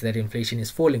confidence that inflation is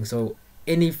falling. So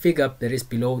any figure that is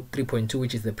below 3.2,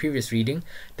 which is the previous reading,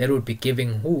 that would be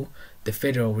giving who? The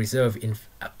Federal Reserve in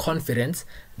confidence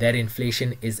that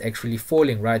inflation is actually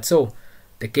falling, right? So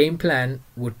the game plan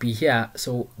would be here.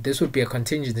 So this would be a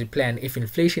contingency plan if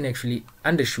inflation actually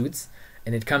undershoots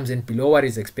and it comes in below what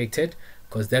is expected,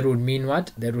 because that would mean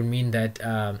what? That would mean that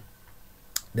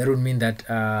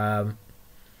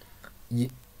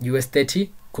US30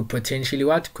 could potentially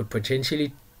what? Could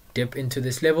potentially dip into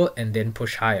this level and then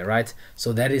push higher, right?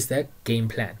 So that is the game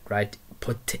plan, right?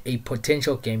 A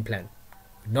potential game plan.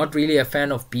 Not really a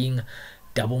fan of being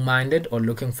double-minded or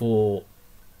looking for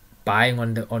buying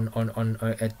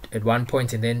at one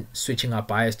point and then switching our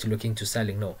bias to looking to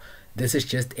selling. No, this is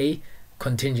just a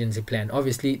contingency plan.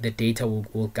 Obviously the data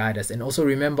will guide us. And also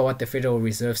remember what the Federal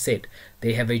Reserve said.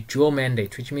 They have a dual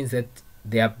mandate, which means that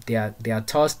they are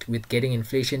tasked with getting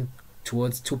inflation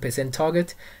towards 2%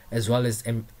 target, as well as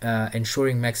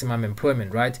ensuring maximum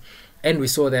employment, right? And we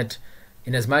saw that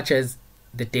in as much as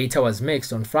the data was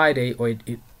mixed on Friday, or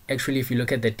it actually, if you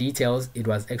look at the details, it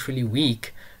was actually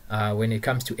weak when it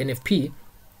comes to NFP,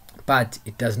 but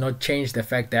it does not change the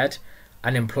fact that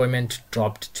unemployment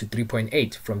dropped to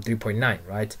 3.8 from 3.9,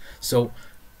 right? So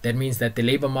that means that the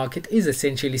labor market is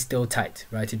essentially still tight,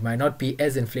 right? It might not be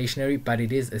as inflationary, but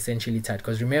it is essentially tight,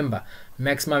 because remember,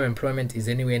 maximum employment is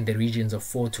anywhere in the regions of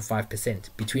 4 to 5%,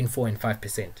 between 4 and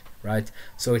 5%, right?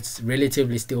 So it's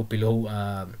relatively still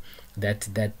below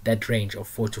that range of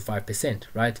 4 to 5%,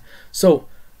 right? So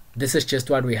this is just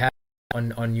what we have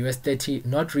on US30.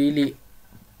 Not really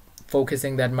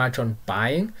focusing that much on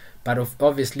buying, but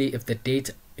obviously if the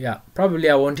data, probably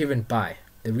I won't even buy.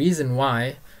 The reason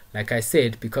why, like I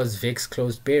said, because VIX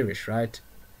closed bearish, right?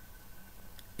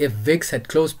 If VIX had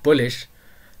closed bullish,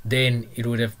 then it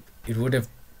would have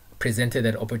presented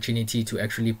that opportunity to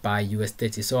actually buy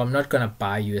US30. So I'm not gonna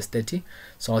buy US30.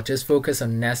 So I'll just focus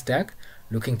on Nasdaq,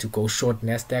 looking to go short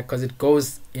Nasdaq, because it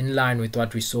goes in line with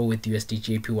what we saw with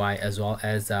USD/JPY as well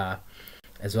as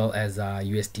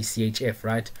USD CHF,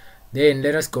 right? Then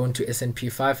let us go into S&P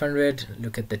 500.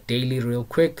 Look at the daily real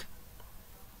quick.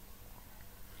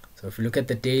 So if you look at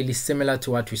the daily, similar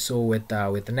to what we saw with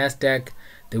the Nasdaq,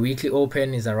 the weekly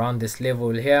open is around this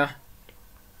level here.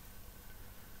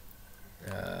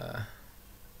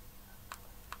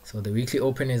 So the weekly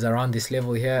open is around this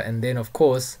level here, and then of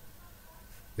course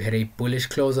we had a bullish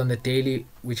close on the daily,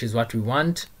 which is what we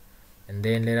want. And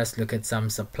then let us look at some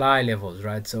supply levels,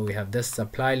 right? So we have this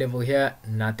supply level here,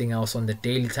 nothing else on the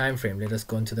daily time frame. Let us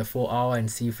go into the 4-hour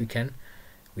and see if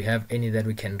we have any that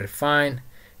we can refine.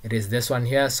 It is this one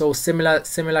here. So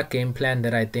similar game plan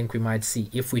that I think we might see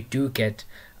if we do get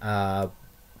a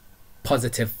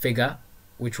positive figure,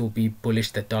 which will be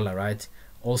bullish the dollar, right?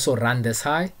 Also run this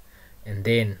high and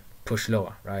then push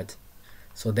lower, right?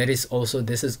 So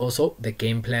this is also the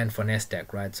game plan for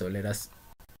Nasdaq, right? So let us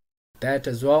that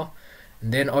as well.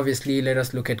 And then obviously let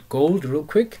us look at gold real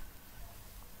quick.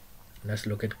 Let's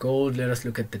look at gold. Let us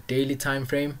look at the daily time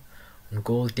frame On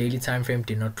gold, daily time frame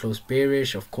did not close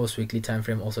bearish. Of course, weekly time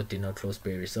frame also did not close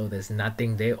bearish. So there's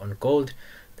nothing there on gold.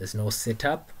 There's no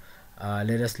setup.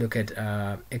 Let us look at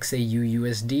XAU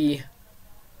USD.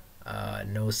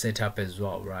 No setup as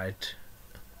well, right?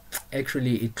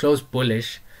 Actually, it closed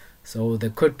bullish, so there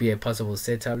could be a possible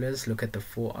setup. Let's look at the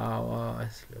 4 hour.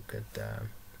 Let's look at the.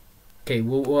 Okay,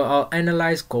 I'll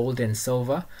analyze gold and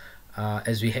silver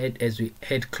as we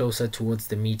head closer towards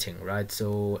the meeting, right?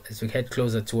 So as we head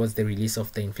closer towards the release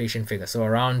of the inflation figure, so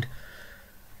around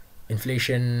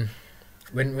inflation,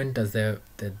 when does the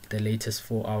latest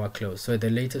 4 hour close? So the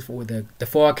latest the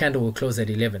 4 hour candle will close at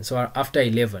 11. So after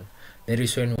 11, that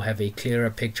is when we'll have a clearer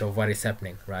picture of what is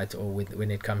happening, right? Or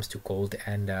when it comes to gold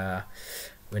and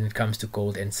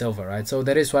silver, right? So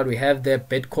that is what we have there.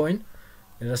 Bitcoin.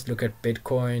 Let us look at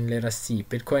Bitcoin. Let us see.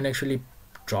 Bitcoin actually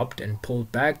dropped and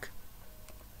pulled back,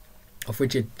 of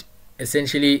which it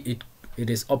essentially it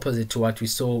is opposite to what we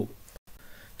saw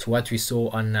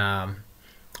on the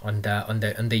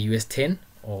US 10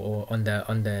 or in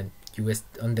the US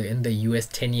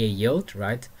 10-year yield,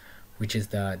 right? Which is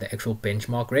the actual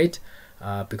benchmark rate,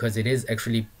 because it is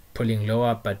actually pulling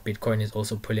lower, but Bitcoin is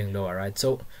also pulling lower, right?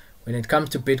 So when it comes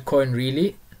to Bitcoin,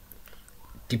 really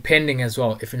depending as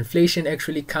well, if inflation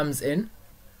actually comes in,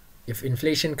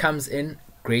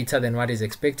 greater than what is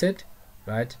expected,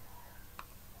 right?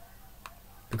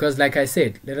 Because like I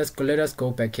said, let us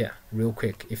go back here real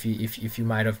quick. If you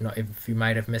might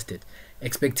have missed it,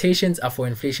 expectations are for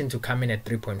inflation to come in at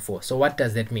 3.4. So what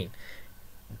does that mean?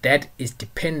 That is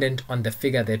dependent on the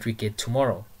figure that we get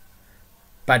tomorrow.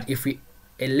 But if we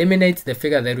eliminate the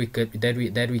figure that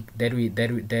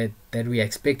we are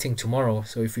expecting tomorrow,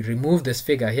 so if we remove this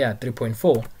figure here,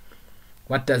 3.4,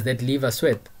 what does that leave us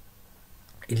with?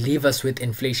 It leaves us with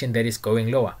inflation that is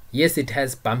going lower. Yes, it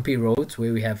has bumpy roads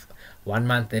where we have 1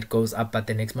 month that goes up, but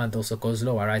the next month also goes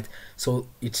lower, right? So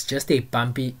it's just a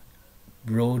bumpy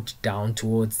road down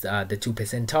towards the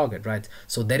 2% target, right?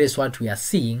 So that is what we are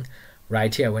seeing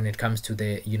right here when it comes to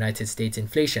the United States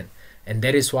inflation. And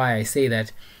that is why I say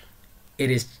that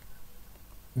it is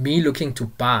me looking to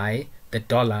buy the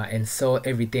dollar and sell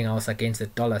everything else against the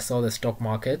dollar, sell the stock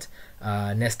market,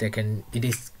 Nasdaq, and it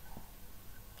is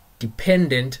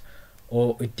dependent,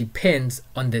 or it depends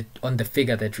on the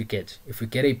figure that we get. If we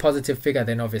get a positive figure,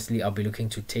 then obviously I'll be looking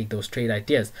to take those trade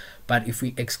ideas. But if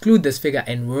we exclude this figure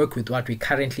and work with what we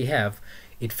currently have,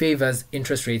 it favors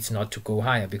interest rates not to go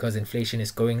higher because inflation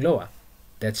is going lower.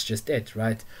 That's just it,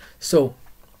 right? So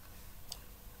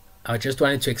I just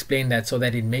wanted to explain that so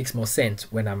that it makes more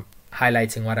sense when I'm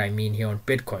highlighting what I mean here on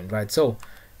Bitcoin, right? So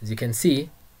as you can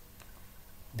see,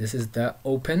 this is the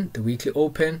weekly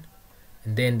open,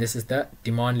 and then this is the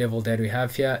demand level that we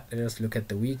have here. Let us look at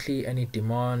the weekly. Any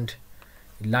demand,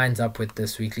 it lines up with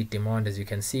this weekly demand. As you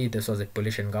can see, this was a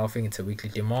bullish engulfing. It's a weekly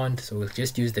demand, so we'll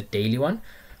just use the daily one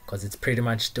because it's pretty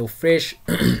much still fresh.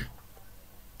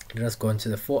 Let us go into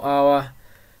the 4 hour.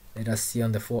 Let us see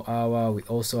on the 4 hour. We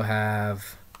also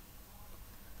have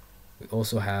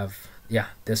yeah,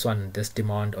 this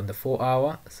demand on the 4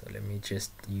 hour. So let me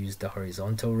just use the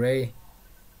horizontal ray.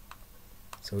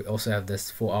 So we also have this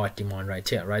 4 hour demand right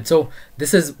here, right? So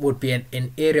this would be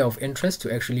an area of interest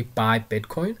to actually buy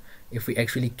Bitcoin if we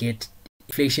actually get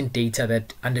inflation data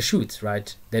that undershoots,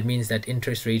 right? That means that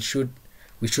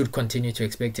we should continue to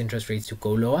expect interest rates to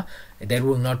go lower. That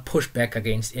will not push back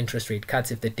against interest rate cuts.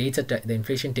 If the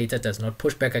inflation data does not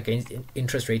push back against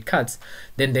interest rate cuts,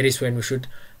 then that is when we should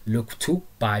look to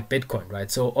buy Bitcoin,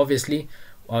 right? So obviously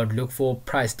I would look for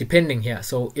price depending here.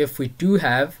 So if we do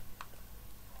have,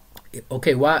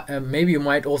 okay, why maybe you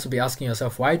might also be asking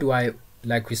yourself, why do I,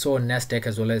 like we saw on Nasdaq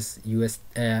as well as US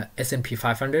S&P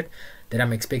 500, that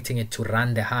I'm expecting it to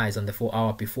run the highs on the 4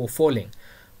 hour before falling?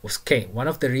 Okay, one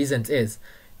of the reasons is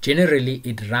generally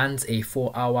it runs a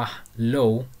 4 hour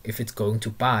low if it's going to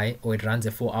buy, or it runs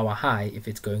a 4 hour high if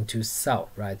it's going to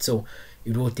sell, right? So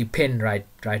it will depend right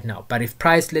now. But if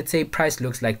price, let's say price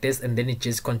looks like this and then it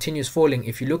just continues falling,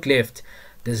 if you look left,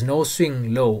 there's no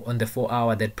swing low on the 4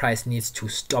 hour that price needs to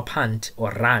stop, hunt, or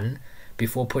run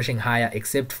before pushing higher,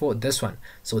 except for this one.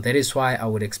 So that is why I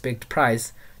would expect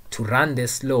price to run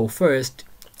this low first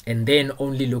and then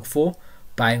only look for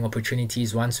buying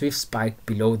opportunities once we've spiked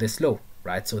below this low,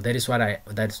 right? So that is what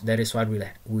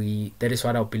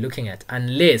I'll be looking at,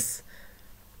 unless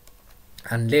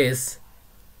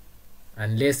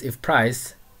if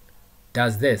price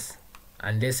does this,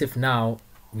 unless if now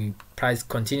price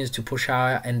continues to push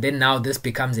higher and then now this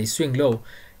becomes a swing low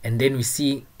and then we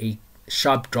see a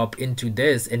sharp drop into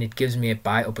this and it gives me a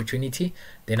buy opportunity,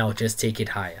 then I'll just take it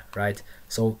higher, right?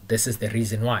 So this is the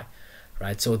reason why,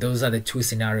 right? So those are the two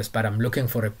scenarios, but I'm looking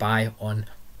for a buy on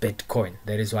Bitcoin.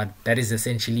 That is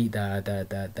essentially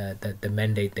the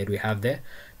mandate that we have there,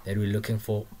 that we're looking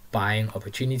for buying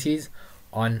opportunities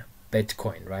on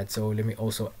Bitcoin, right? So let me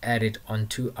also add it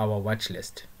onto our watch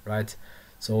list, right?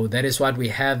 So that is what we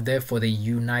have there for the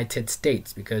United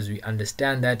States, because we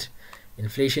understand that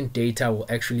inflation data will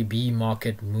actually be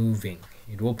market moving.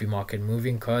 It will be market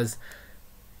moving because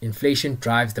inflation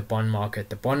drives the bond market.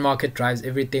 The bond market drives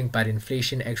everything, but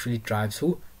inflation actually drives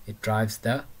who? It drives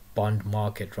the bond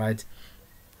market, right?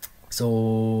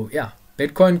 So yeah,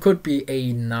 Bitcoin could be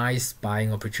a nice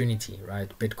buying opportunity, right?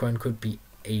 Bitcoin could be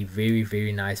a very,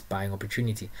 very nice buying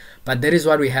opportunity. But that is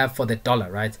what we have for the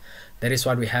dollar, right? That is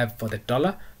what we have for the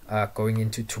dollar going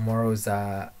into tomorrow's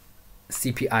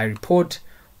CPI report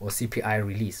or CPI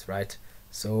release, right?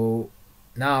 So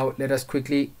now let us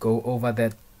quickly go over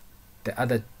the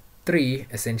other three,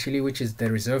 essentially, which is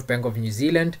the Reserve Bank of New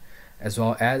Zealand as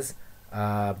well as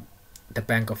the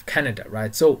Bank of Canada,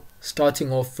 right? So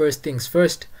starting off, first things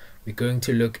first, we're going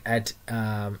to look at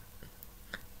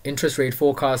interest rate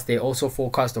forecast. They also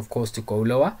forecast, of course, to go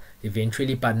lower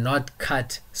eventually, but not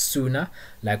cut sooner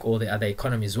like all the other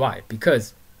economies. Why?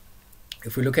 Because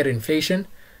if we look at inflation,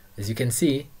 as you can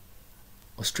see,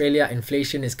 Australia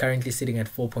inflation is currently sitting at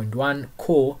 4.1,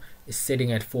 core is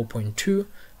sitting at 4.2,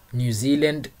 New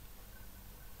Zealand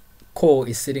core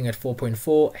is sitting at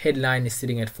 4.4, headline is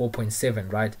sitting at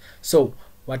 4.7, right? So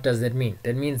what does that mean?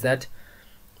 That means that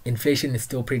inflation is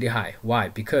still pretty high. Why?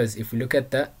 Because if we look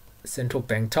at the central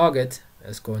bank target,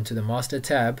 let's go into the master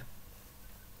tab.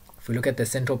 If we look at the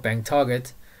central bank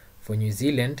target for New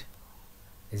Zealand,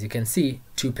 as you can see,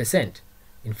 2%.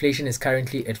 Inflation is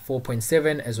currently at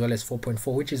 4.7 as well as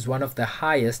 4.4, which is one of the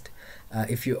highest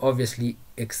if you obviously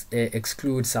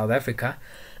exclude South Africa.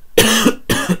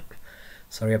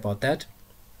 Sorry about that.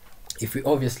 If we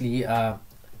obviously let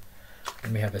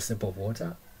me have a sip of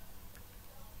water.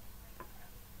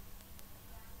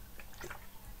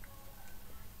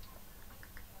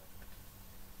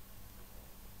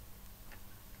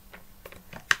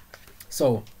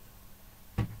 So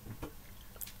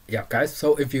yeah, guys,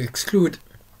 so if you exclude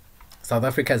South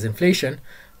Africa's inflation,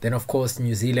 then of course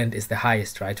New Zealand is the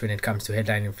highest, right, when it comes to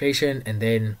headline inflation, and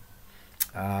then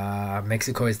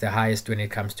Mexico is the highest when it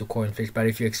comes to core inflation. But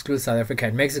if you exclude South Africa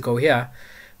and Mexico here,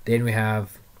 then we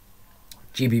have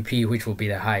GBP, which will be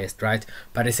the highest, right?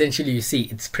 But essentially, you see,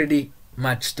 it's pretty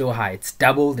much still high. It's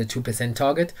double the 2%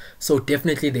 target. So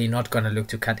definitely they're not going to look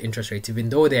to cut interest rates, even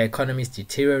though their economy is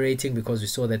deteriorating, because we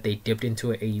saw that they dipped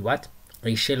into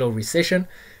a shallow recession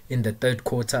in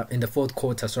the fourth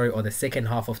quarter, sorry, or the second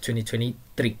half of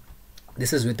 2023.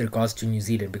 This is with regards to New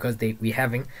Zealand, because we're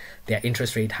having their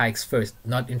interest rate hikes first.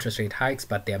 Not interest rate hikes,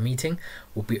 but their meeting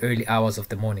will be early hours of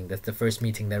the morning. That's the first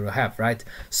meeting that we'll have, right?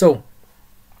 So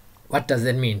what does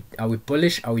that mean? Are we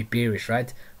bullish? Are we bearish,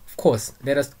 right? Of course,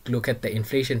 let us look at the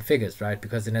inflation figures, right?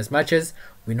 Because in as much as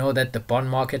we know that the bond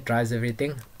market drives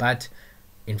everything, but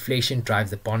inflation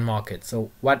drives the bond market.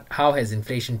 So how has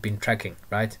inflation been tracking,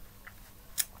 right?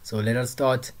 So let us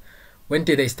start. When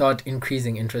did they start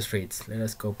increasing interest rates? Let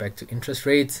us go back to interest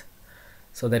rates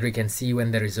so that we can see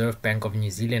when the Reserve Bank of New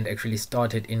Zealand actually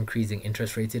started increasing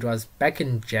interest rates. It was back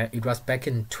in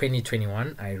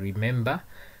 2021, I remember.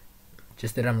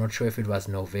 Just that I'm not sure if it was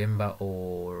November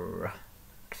or...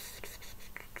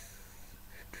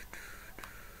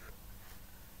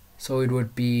 So it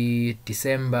would be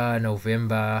December,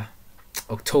 November,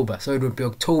 October. So it would be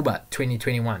October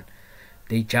 2021.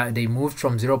 They moved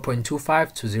from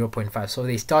 0.25 to 0.5. So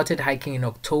they started hiking in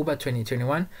October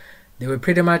 2021. They were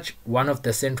pretty much one of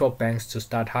the central banks to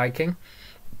start hiking.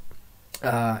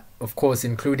 Of course,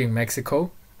 including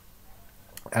Mexico.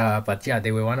 But yeah,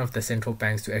 they were one of the central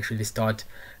banks to actually start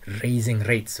raising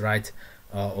rates, right?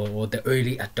 Or the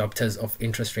early adopters of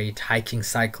interest rate hiking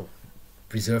cycle.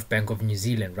 Reserve Bank of New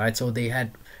Zealand, right? So they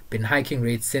had been hiking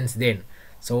rates since then.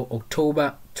 So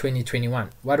October 2021.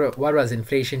 What was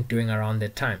inflation doing around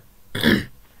that time?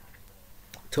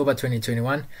 October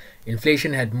 2021,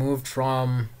 inflation had moved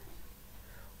from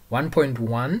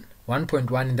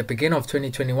 1.1 in the beginning of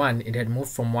 2021. It had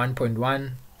moved from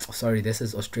 1.1. Sorry, this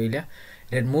is Australia.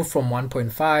 It had moved from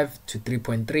 1.5 to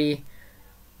 3.3,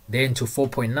 then to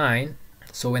 4.9.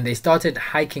 So when they started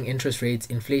hiking interest rates,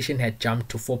 inflation had jumped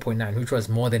to 4.9, which was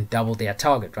more than double their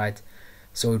target, right?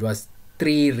 So it was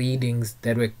three readings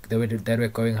that were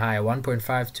going higher: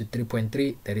 1.5 to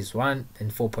 3.3, that is 1,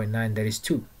 and 4.9, that is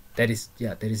 2. That is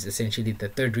essentially the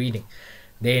third reading.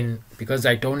 Then, because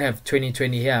I don't have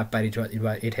 2020 here, but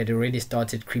it had already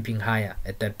started creeping higher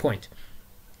at that point.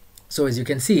 So as you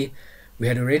can see, we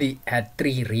had already had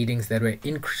three readings that were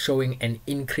showing an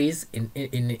increase in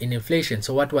inflation.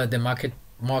 So what was the market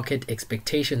market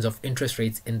expectations of interest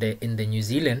rates in the New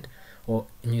Zealand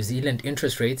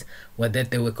interest rates were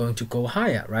that they were going to go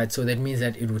higher, right? So that means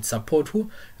that it would support who?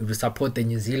 It would support the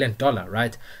New Zealand dollar,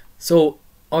 right? So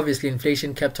obviously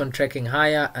inflation kept on tracking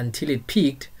higher until it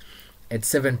peaked at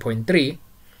 7.3,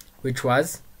 which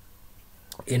was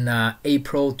in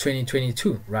April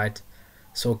 2022, right?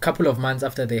 So a couple of months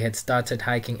after they had started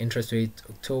hiking interest rates,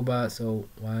 October, so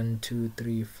 1, 2,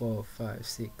 3, 4, 5,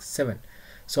 6, 7.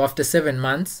 So after 7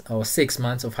 months or 6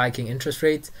 months of hiking interest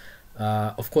rates,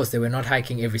 of course they were not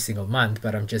hiking every single month,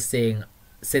 but I'm just saying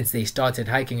since they started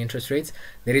hiking interest rates,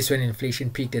 that is when inflation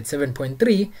peaked at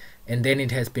 7.3, and then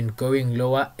it has been going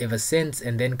lower ever since,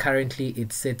 and then currently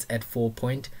it sits at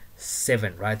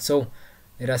 4.7, right? So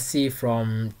let us see,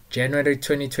 from January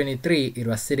 2023 it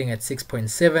was sitting at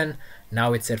 6.7,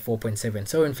 now it's at 4.7.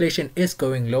 so inflation is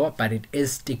going lower, but it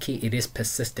is sticky, it is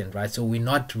persistent, right? So we're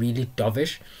not really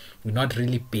dovish, we're not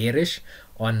really bearish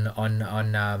on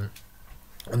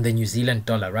the New Zealand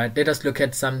dollar, right? Let us look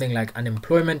at something like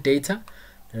unemployment data.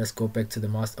 Let us go back to the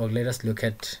master, or let us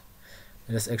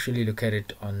actually look at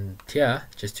it on here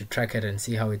just to track it and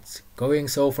see how it's going.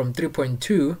 So from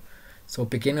 3.2, so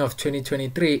beginning of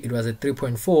 2023 it was at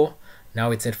 3.4,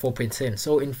 now it's at 4%.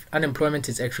 so unemployment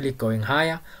is actually going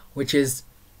higher, which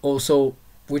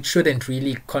shouldn't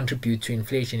really contribute to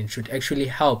inflation. It should actually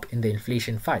help in the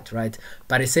inflation fight, right?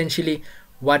 But essentially,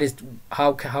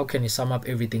 how can you sum up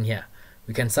everything here?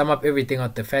 We can sum up everything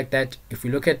on the fact that if we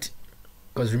look at,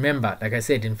 because remember, like I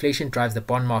said, inflation drives the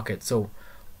bond market. So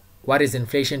what is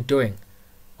inflation doing?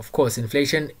 Of course,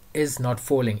 inflation is not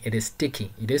falling, it is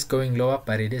sticky. It is going lower,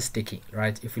 but it is sticky,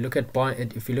 right? If you look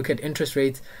at interest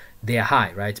rates, they are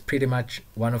high, right? Pretty much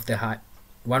one of the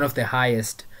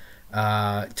highest,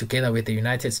 together with the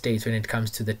United States when it comes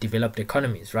to the developed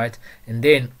economies, right? And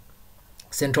then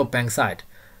central bank side,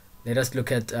 let us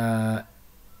look at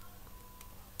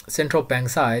central bank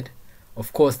side.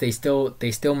 Of course, they still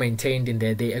maintained in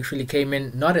there. They actually came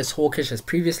in not as hawkish as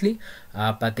previously,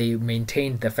 but they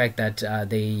maintained the fact that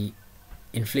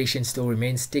inflation still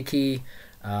remains sticky,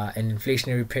 and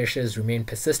inflationary pressures remain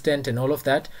persistent and all of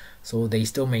that. So they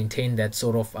still maintain that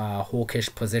sort of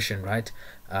hawkish position, right?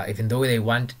 Even though they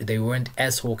weren't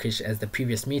as hawkish as the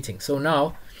previous meeting. So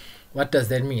now, what does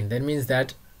that mean? That means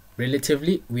that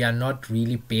relatively we are not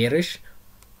really bearish.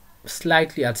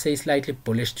 I'd say slightly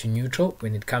bullish to neutral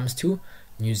when it comes to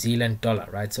New Zealand dollar,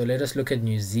 right? So let us look at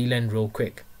New Zealand real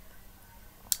quick.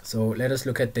 So let us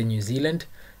look at the New Zealand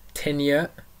 10-year.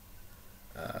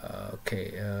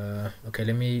 Okay,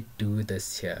 let me do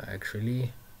this here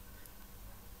actually,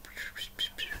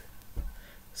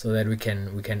 so that we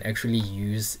can actually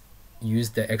use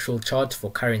the actual chart for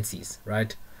currencies,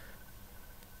 right?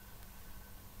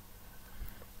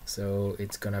 So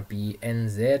it's gonna be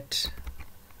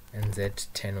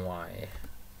NZ10Y.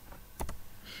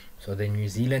 So the New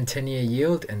Zealand 10-year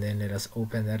yield, and then let us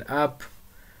open that up.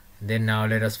 And then now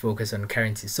let us focus on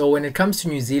currency. So when it comes to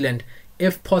New Zealand,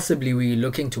 if possibly we're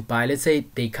looking to buy, let's say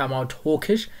they come out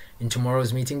hawkish in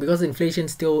tomorrow's meeting, because inflation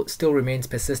still remains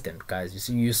persistent, guys.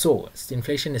 You saw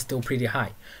inflation is still pretty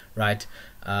high, right?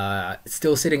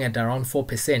 Still sitting at around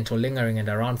 4%, or lingering at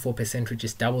around 4%, which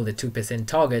is double the 2%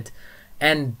 target.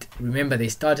 And remember, they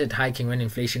started hiking when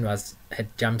inflation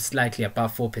had jumped slightly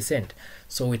above 4%.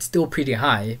 So it's still pretty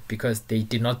high because they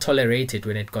did not tolerate it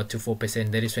when it got to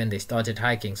 4%. That is when they started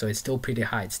hiking. So it's still pretty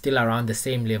high. It's still around the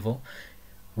same level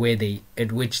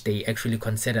at which they actually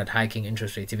considered hiking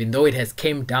interest rates, even though it has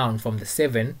came down from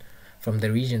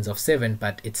the regions of 7,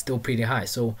 but it's still pretty high.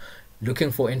 So looking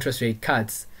for interest rate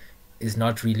cuts is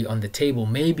not really on the table.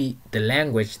 Maybe the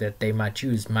language that they might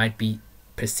use might be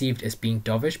perceived as being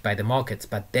dovish by the markets,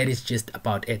 but that is just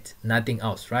about it, nothing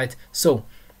else, right? So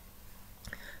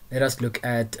let us look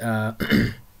at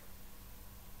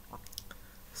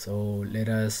so let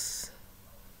us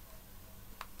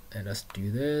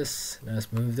do this. Let us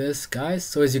move this, guys.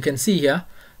 So as you can see here,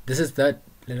 this is that.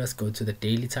 Let us go to the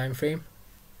daily time frame.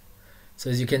 So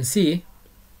as you can see,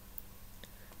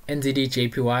 NZD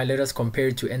JPY, let us compare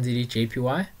it to NZD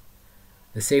JPY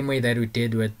the same way that we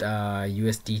did with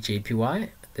USD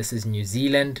JPY. This is New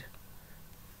Zealand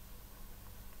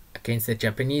against the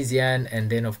Japanese yen, and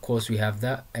then of course we have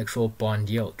the actual bond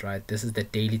yield, right? This is the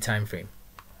daily time frame.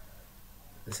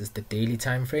 This is the daily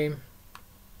time frame,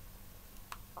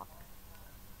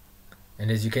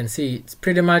 and as you can see, it's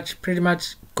pretty much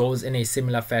goes in a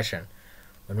similar fashion.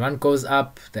 When one goes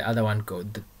up, the other one goes.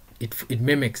 It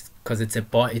mimics, because it's a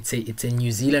bond. It's a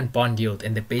New Zealand bond yield,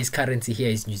 and the base currency here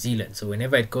is New Zealand. So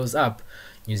whenever it goes up,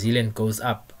 New Zealand goes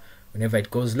up. Whenever it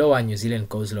goes lower, New Zealand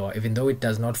goes lower. Even though it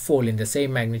does not fall in the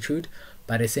same magnitude,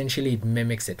 but essentially it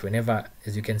mimics it. Whenever,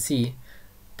 as you can see,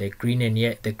 the green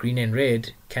and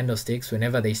red candlesticks,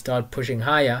 whenever they start pushing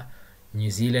higher,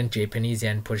 New Zealand Japanese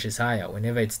yen pushes higher.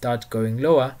 Whenever it starts going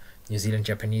lower, New Zealand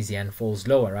Japanese yen falls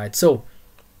lower, right? So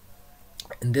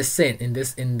in this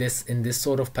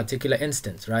sort of particular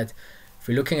instance, right, if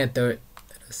we're looking at the,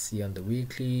 let's see on the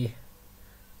weekly,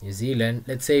 New Zealand,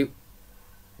 let's say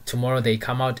tomorrow they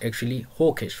come out actually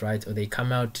hawkish, right, or they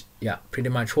come out, yeah, pretty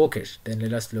much hawkish, then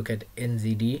let us look at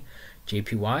NZD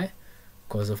JPY,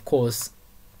 because of course,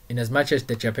 in as much as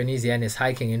the Japanese yen is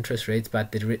hiking interest rates,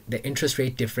 but the interest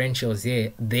rate differentials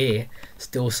there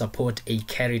still support a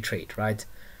carry trade, right?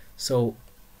 So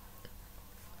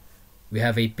we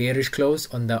have a bearish close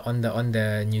on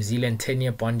the New Zealand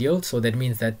 10-year bond yield, so that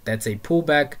means that that's a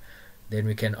pullback. Then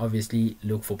we can obviously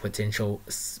look for potential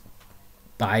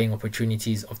buying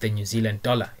opportunities of the New Zealand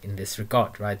dollar in this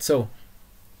regard, right? So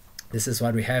this is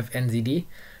what we have NZD.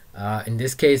 In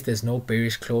this case, there's no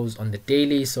bearish close on the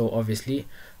daily, so obviously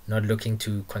not looking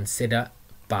to consider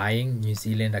buying New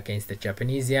Zealand against the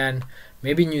Japanese yen.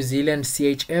 Maybe New Zealand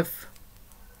CHF.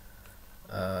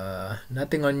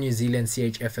 Nothing on New Zealand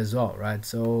CHF as well, right?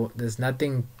 So there's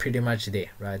nothing pretty much there,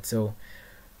 right? So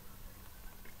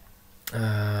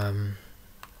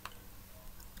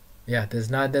yeah,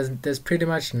 there's pretty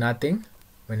much nothing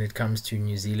when it comes to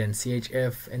New Zealand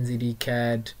CHF, NZD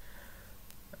CAD.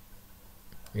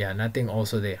 Yeah, nothing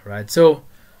also there, right? So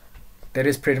that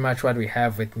is pretty much what we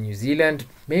have with New Zealand.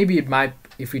 Maybe it might,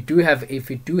 if we do have a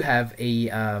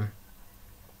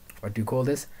what do you call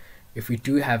this, if we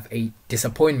do have a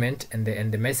disappointment and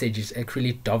the message is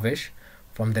actually dovish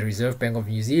from the Reserve Bank of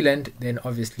New Zealand, then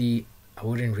obviously I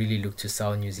wouldn't really look to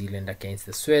sell New Zealand against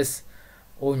the Swiss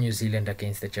or New Zealand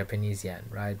against the Japanese yen,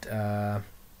 right?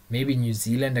 Maybe New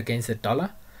Zealand against the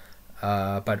dollar,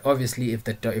 but obviously if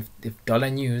dollar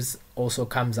news also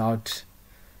comes out,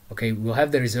 okay, we'll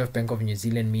have the Reserve Bank of New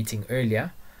Zealand meeting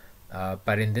earlier,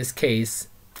 but in this case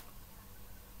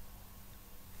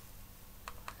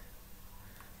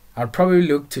I'll probably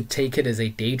look to take it as a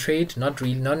day trade, not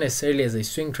necessarily as a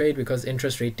swing trade, because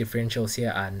interest rate differentials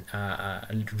here are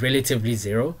relatively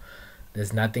zero.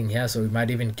 There's nothing here, so we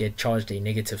might even get charged a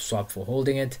negative swap for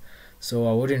holding it. So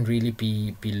I wouldn't really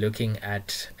be looking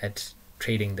at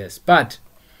trading this. But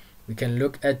we can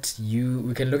look at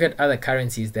other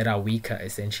currencies that are weaker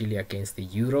essentially against the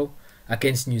euro,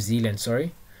 against New Zealand,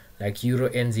 sorry, like Euro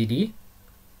NZD.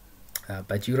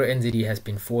 But Euro NZD has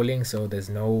been falling, so there's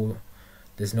no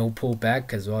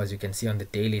pullback. As well, as you can see on the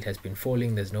daily, it has been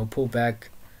falling. There's no pullback.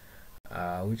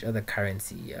 Which other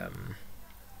currency?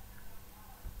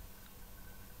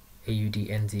 AUD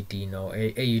NZD, no,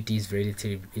 AUD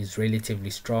is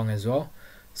relatively strong as well.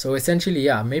 So essentially,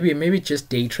 yeah, maybe just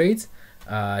day trades,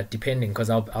 depending, because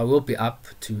I will be up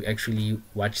to actually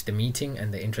watch the meeting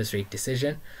and the interest rate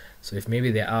decision. So if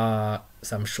maybe there are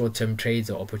some short-term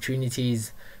trades or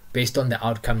opportunities based on the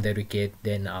outcome that we get,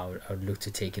 then I'll look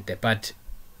to take it there. But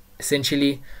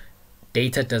essentially,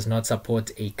 data does not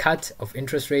support a cut of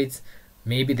interest rates.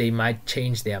 Maybe they might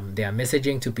change their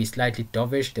messaging to be slightly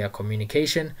dovish, their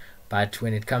communication, but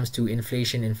when it comes to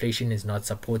inflation is not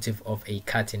supportive of a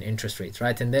cut in interest rates,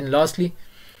 right? And then lastly,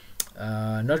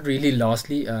 not really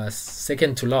lastly,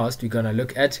 second to last, we're gonna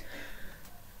look at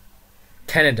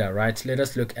Canada, right? Let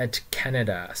us look at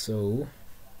Canada. So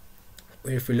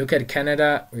if we look at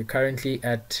Canada, we're currently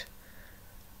at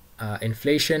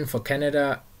inflation for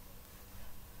Canada.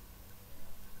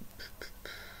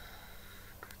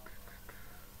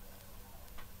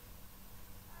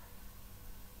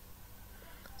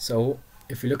 So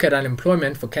if you look at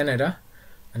unemployment for Canada,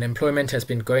 unemployment has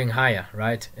been going higher,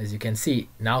 right? As you can see,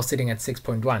 now sitting at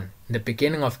 6.1. In the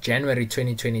beginning of January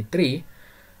 2023,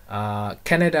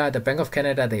 Canada, the Bank of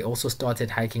Canada, they also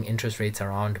started hiking interest rates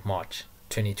around March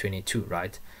 2022,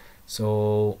 right?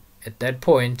 So at that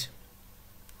point,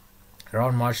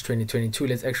 around March 2022,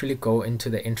 let's actually go into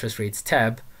the interest rates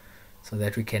tab so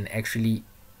that we can actually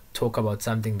talk about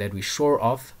something that we're sure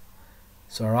of.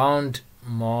 So around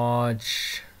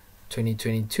March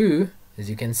 2022, as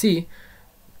you can see,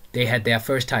 they had their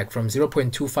first hike from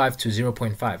 0.25 to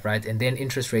 0.5, right? And then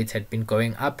interest rates had been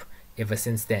going up ever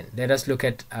since then. Let us look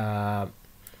at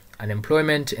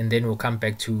unemployment, and then we'll come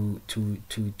back to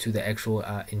the actual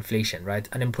inflation, right?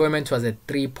 Unemployment was at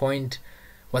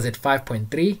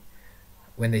 5.3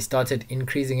 when they started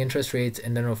increasing interest rates,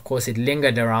 and then of course it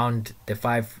lingered around the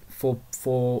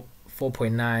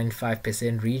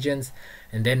 4.95% regions,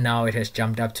 and then now it has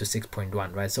jumped up to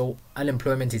 6.1, right? So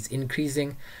unemployment is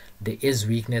increasing. There is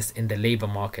weakness in the labor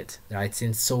market, right?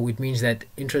 So it means that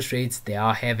interest rates, they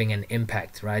are having an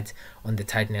impact, right, on the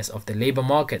tightness of the labor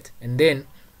market. And then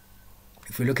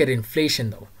If we look at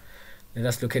inflation though, let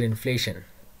us look at inflation.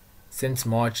 Since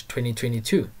March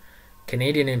 2022,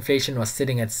 Canadian inflation was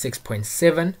sitting at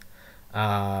 6.7,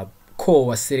 core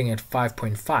was sitting at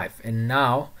 5.5,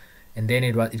 and then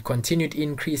it continued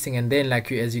increasing, and then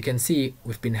as you can see,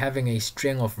 we've been having a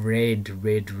string of red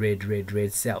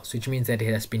cells, which means that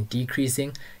it has been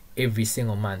decreasing every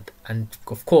single month. And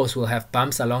of course we'll have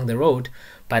bumps along the road,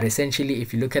 but essentially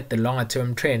if you look at the longer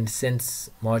term trend since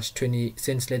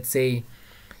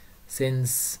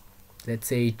let's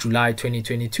say July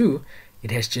 2022,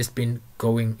 it has just been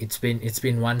going, it's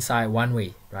been one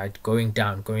way, right? Going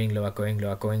down, going lower, going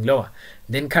lower, going lower.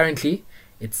 Then currently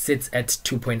it sits at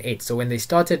 2.8. So when they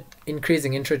started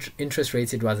increasing interest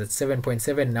rates, it was at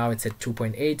 7.7. Now it's at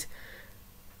 2.8.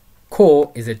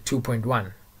 Core is at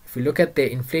 2.1. If we look at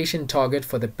the inflation target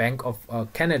for the Bank of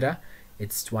Canada,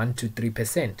 it's 1 to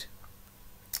 3%.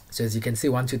 So as you can see,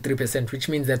 1 to 3%, which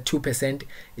means that 2%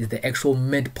 is the actual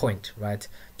midpoint, right?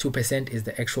 2% is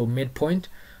the actual midpoint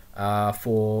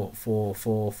for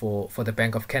the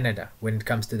Bank of Canada when it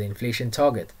comes to the inflation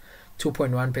target.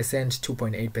 2.1%,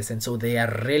 2.8%. So they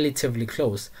are relatively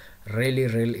close,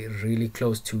 really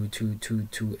close to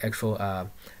actual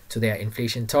to their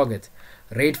inflation target.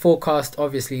 Rate forecast,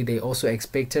 obviously they also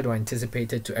expected or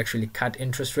anticipated to actually cut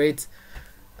interest rates.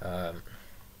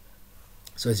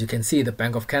 So as you can see, the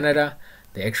Bank of Canada,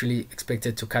 they actually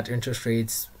expected to cut interest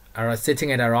rates, are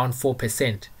sitting at around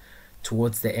 4%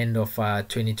 towards the end of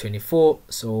 2024.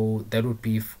 So that would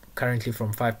be currently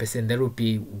from 5%, there would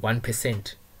be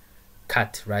 1%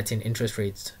 cut, right, in interest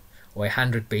rates, or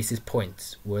 100 basis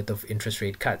points worth of interest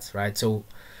rate cuts, right? So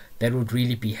that would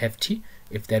really be hefty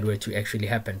if that were to actually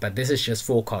happen. But this is just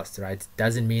forecast, right?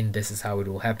 Doesn't mean this is how it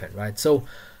will happen, right? So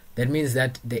that means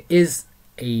that there is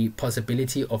a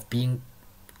possibility of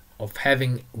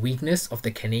having weakness of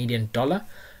the Canadian dollar.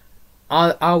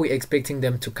 Are we expecting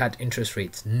them to cut interest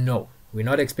rates? No, we're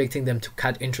not expecting them to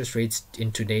cut interest rates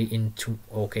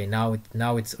okay, now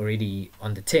it's already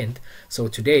on the 10th. So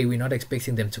today we're not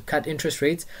expecting them to cut interest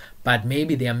rates, but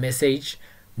maybe their message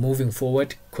moving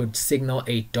forward could signal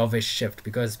a dovish shift,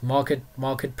 because market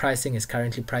pricing is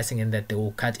currently pricing in that they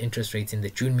will cut interest rates in the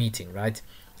June meeting, right?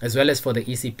 As well as for the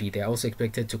ECB, they are also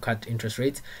expected to cut interest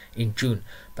rates in June.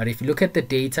 But if you look at the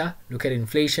data, look at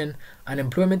inflation,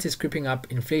 unemployment is creeping up,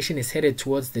 inflation is headed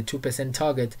towards the 2%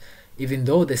 target, even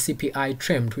though the CPI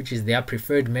trimmed, which is their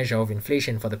preferred measure of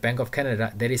inflation for the Bank of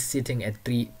Canada, that is sitting at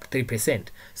 3%.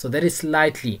 So that is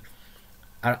slightly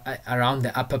around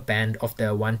the upper band of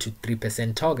the 1 to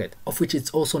 3% target, of which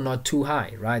it's also not too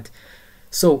high, right?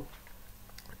 So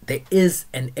there is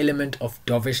an element of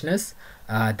dovishness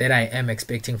that I am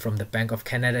expecting from the Bank of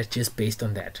Canada just based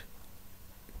on that.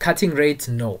 Cutting rates,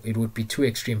 no, it would be too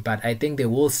extreme, but I think they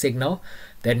will signal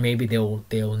that maybe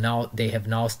they have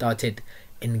now started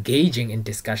engaging in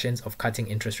discussions of cutting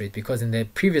interest rates, because in the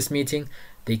previous meeting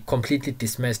they completely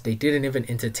dismissed, they didn't even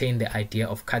entertain the idea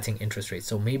of cutting interest rates.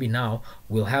 So maybe now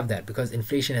we'll have that, because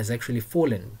inflation has actually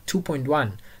fallen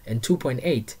 2.1 and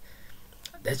 2.8.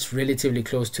 That's relatively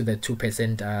close to the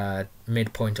 2%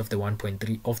 midpoint of the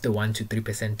 1.3 of the 1 to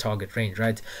 3% target range,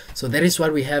 right? So that is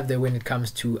what we have there when it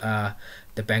comes to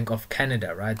the Bank of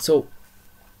Canada, right? So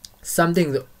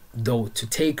something though to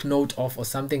take note of, or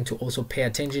something to also pay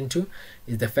attention to,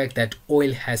 is the fact that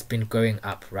oil has been going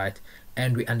up, right?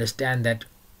 And we understand that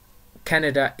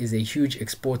Canada is a huge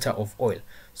exporter of oil.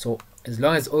 So as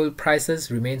long as oil prices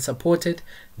remain supported,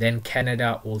 then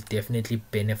Canada will definitely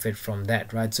benefit from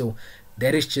that, right? So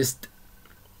that is just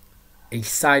a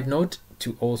side note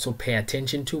to also pay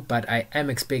attention to, but I am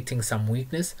expecting some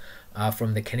weakness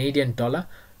from the Canadian dollar.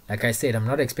 Like I said, I'm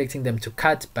not expecting them to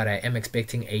cut, but I am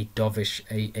expecting a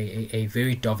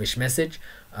very dovish message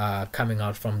coming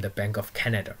out from the Bank of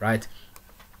Canada, right?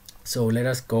 So let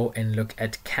us go and look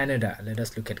at Canada. Let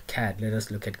us look at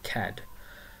CAD.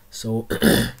 So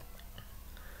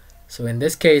so in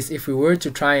this case, if we were to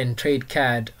try and trade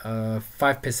CAD,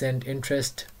 5%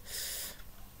 interest,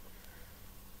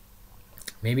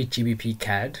 maybe GBP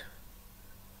CAD.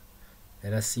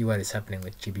 Let us see what is happening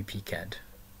with GBP CAD.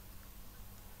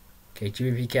 Okay,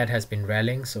 GBP CAD has been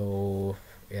rallying, so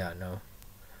yeah, no.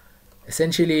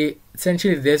 Essentially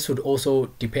this would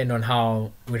also depend on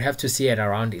how, we'd have to see at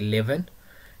around 11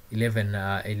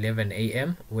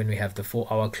 a.m. when we have the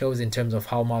 4-hour close, in terms of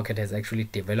how market has actually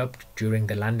developed during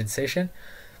the London session.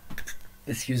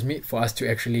 Excuse me, for us to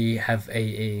actually have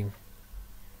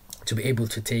to be able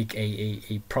to take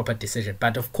a proper decision.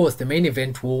 But of course the main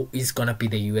event is gonna be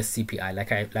the US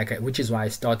CPI, which is why I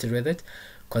started with it,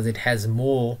 because it has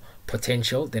more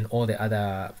potential than all the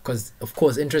other, because of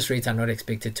course interest rates are not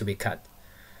expected to be cut.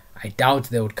 I doubt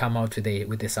they would come out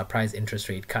with a surprise interest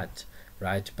rate cut,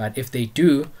 right? But if they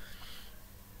do,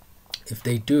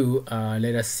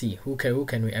 let us see who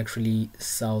can we actually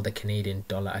sell the Canadian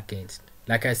dollar against.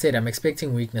 Like I said, I'm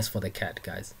expecting weakness for the CAD,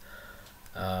 guys.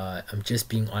 I'm just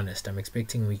being honest. I'm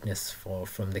expecting weakness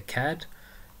from the CAD.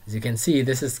 As you can see,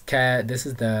 this is CAD. This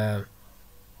is the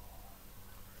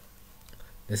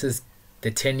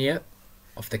 10-year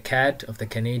of the CAD of the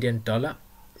Canadian dollar.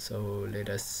 So let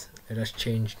us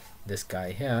change this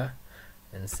guy here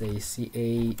and say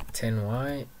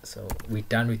CA10Y. So we're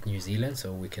done with New Zealand,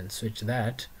 so we can switch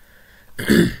that.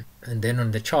 And then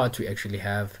on the chart we actually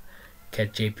have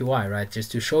CAD JPY, right?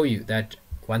 Just to show you that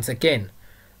once again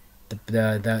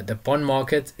the bond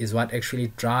market is what actually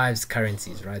drives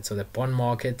currencies, right? So the bond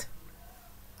market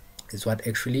is what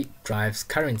actually drives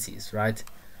currencies, right?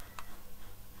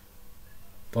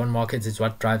 Bond markets is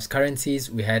what drives currencies.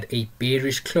 We had a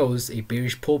bearish close, a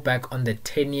bearish pullback on the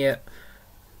 10-year,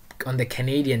 on the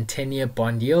Canadian 10-year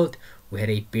bond yield. We had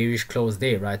a bearish close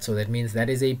there, right? So that means that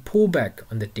is a pullback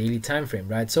on the daily time frame,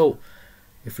 right? So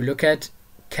if we look at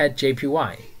CAD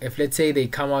JPY, if let's say they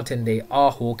come out and they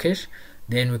are hawkish,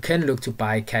 then we can look to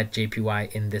buy CAD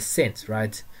JPY in this sense,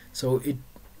 right? So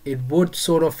it would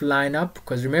sort of line up,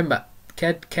 because remember,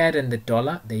 CAD and the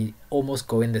dollar, they almost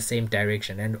go in the same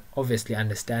direction, and obviously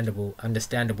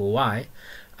understandable why,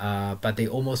 but they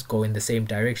almost go in the same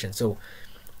direction. So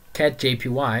CAD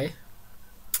JPY,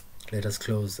 let us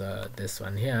close this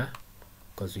one here,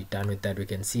 because we're done with that. We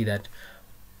can see that,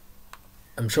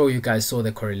 I'm sure you guys saw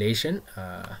the correlation.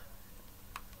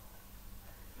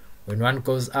 When one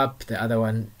goes up, the other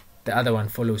one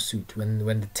follows suit. When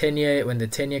the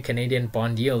 10-year Canadian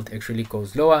bond yield actually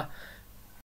goes lower,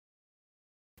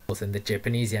 and the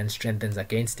Japanese yen strengthens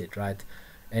against it, right?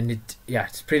 And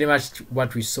it's pretty much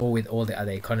what we saw with all the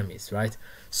other economies, right?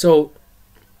 So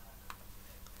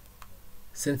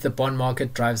since the bond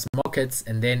market drives markets,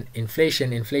 and then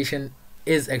inflation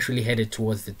is actually headed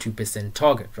towards the 2%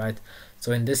 target, right?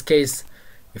 So in this case,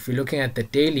 if we're looking at the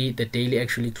daily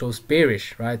actually closed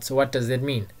bearish, right? So what does that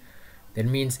mean? That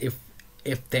means if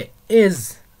there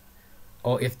is,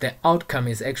 or if the outcome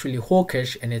is actually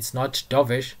hawkish and it's not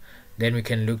dovish, then we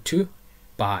can look to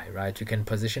buy, right? We can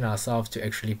position ourselves to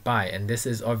actually buy, and this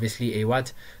is obviously a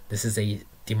what? This is a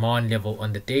demand level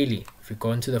on the daily. If we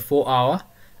go into the 4-hour,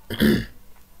 if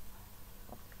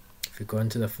we go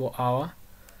into the 4-hour,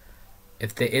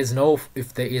 if there is no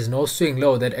swing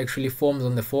low that actually forms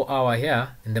on the 4-hour here,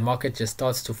 and the market just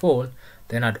starts to fall,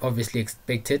 then I'd obviously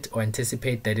expect it or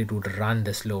anticipate that it would run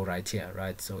this low right here,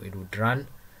 right? So it would run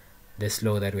this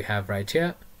low that we have right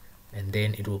here, and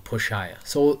then it will push higher.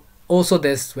 So also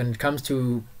this, when it comes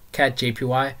to CAD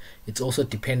JPY, it's also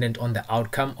dependent on the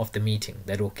outcome of the meeting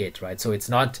that we'll get, right? So it's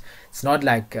not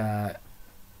like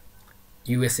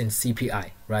US and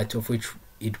CPI, right? Of which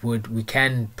we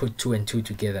can put 2 and 2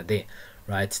 together there,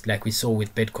 right? Like we saw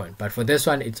with Bitcoin. But for this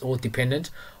one, it's all dependent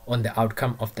on the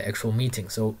outcome of the actual meeting.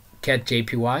 So CAD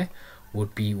JPY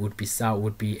would be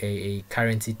a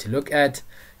currency to look at.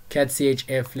 CAD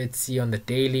CHF, let's see on the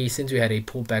daily, since we had a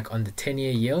pullback on the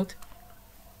 10-year yield.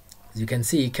 As you can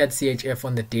see, CAD CHF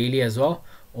on the daily as well,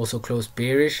 also closed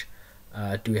bearish.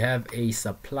 Do we have a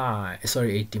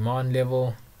demand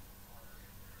level?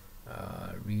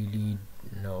 Really,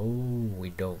 no,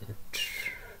 we don't.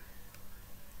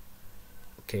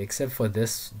 Okay, except for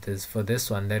this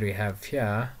one that we have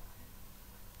here.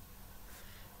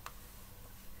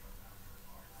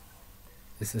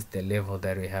 This is the level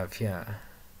that we have here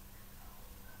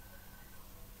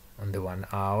on the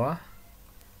 1-hour.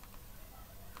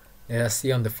 Let us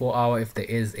see on the 4-hour if there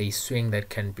is a swing that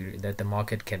the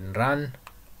market can run.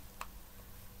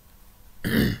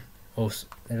 Also,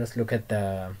 let us look at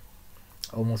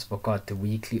almost forgot the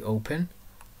weekly open.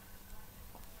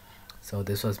 So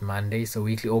this was Monday, so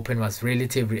weekly open was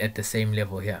relatively at the same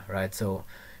level here, right? So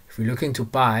if we're looking to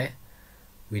buy,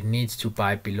 we need to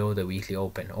buy below the weekly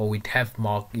open, or we'd have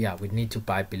we need to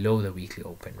buy below the weekly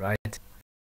open, right?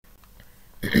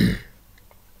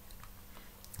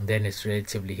 Then it's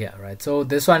relatively here, right? So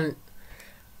this one,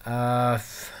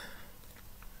 it's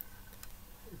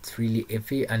really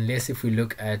iffy unless if we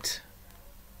look at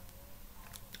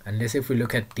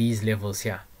these levels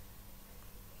here,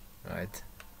 right?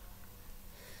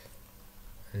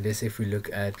 Unless if we look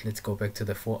at, let's go back to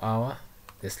the 4-hour,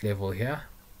 this level here.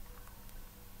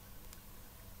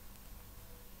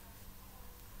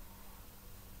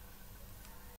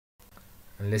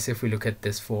 Unless if we look at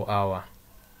this 4-hour,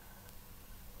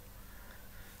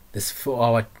 this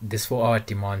 4-hour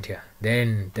demand here,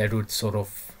 then that would sort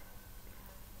of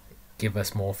give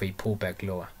us more of a pullback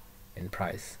lower in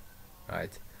price,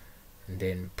 right? and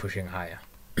then pushing higher.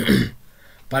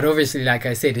 But obviously, like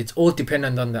I said, it's all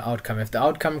dependent on the outcome. If the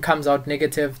outcome comes out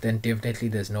negative, then definitely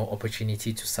there's no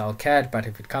opportunity to sell CAD. But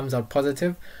if it comes out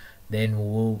positive, then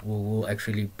we'll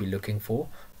actually be looking for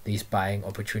these buying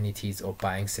opportunities or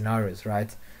buying scenarios,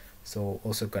 right? So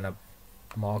also gonna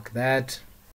mark that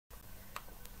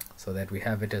so that we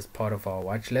have it as part of our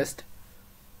watch list.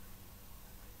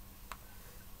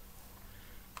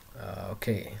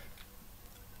 Okay,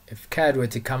 if CAD were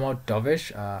to come out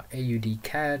dovish, AUD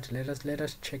CAD, let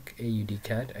us check AUD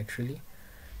CAD actually,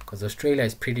 because Australia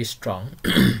is pretty strong.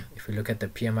 If we look at the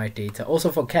PMI data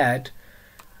also for CAD,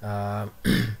 now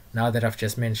that I've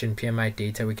just mentioned PMI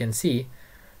data, we can see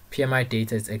PMI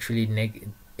data is actually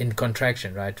in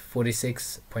contraction, right?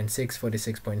 46.6,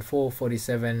 46.4,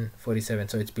 47, 47,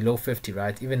 so it's below 50,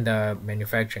 right? Even the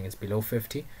manufacturing is below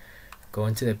 50. Go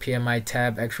into the PMI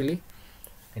tab actually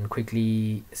and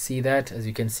quickly see that. As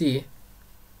you can see,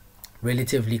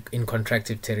 relatively in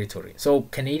contractive territory. So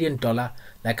Canadian dollar,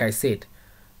 like I said,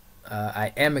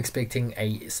 I am expecting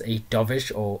a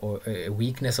dovish or a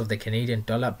weakness of the Canadian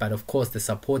dollar, but of course the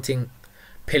supporting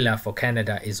pillar for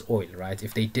Canada is oil, right?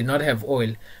 If they did not have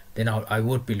oil, then I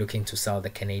would be looking to sell the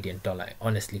Canadian dollar,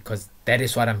 honestly, because that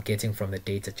is what I'm getting from the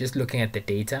data. Just looking at the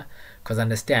data, because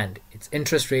understand, it's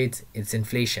interest rates, it's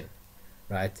inflation,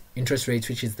 right? Interest rates,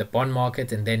 which is the bond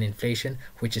market, and then inflation,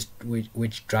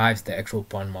 which drives the actual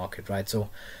bond market, right? So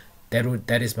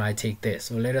that is my take there.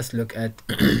 So let us look at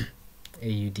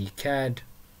AUD CAD.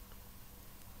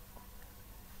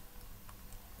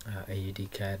 AUD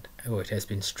CAD. Oh, it has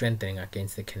been strengthening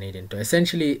against the Canadian dollar.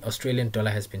 Essentially, Australian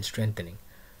dollar has been strengthening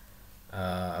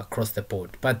across the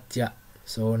board. But yeah,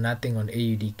 so nothing on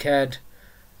AUD CAD.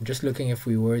 I'm just looking if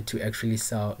we were to actually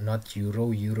sell, not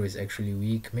euro. Euro is actually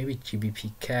weak. Maybe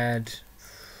GBP CAD.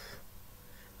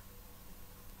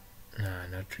 Nah,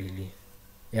 not really.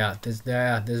 Yeah, there's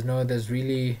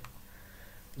really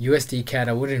USD CAD.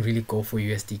 I wouldn't really go for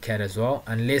USD CAD as well,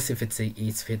 unless if it's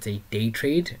a day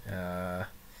trade.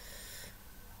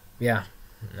 Yeah,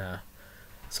 nah.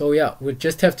 So yeah, we'll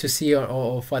just have to see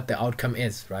of what the outcome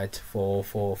is, right, for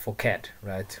CAD,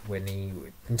 right, when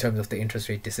in terms of the interest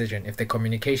rate decision. If the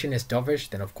communication is dovish,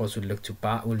 then of course we'll look to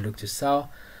buy, we'll look to sell,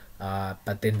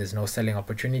 but then there's no selling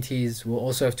opportunities. We'll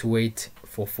also have to wait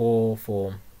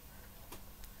for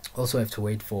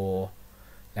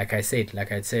like I said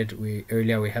we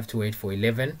have to wait for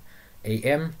 11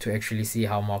 a.m. to actually see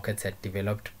how markets had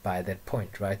developed by that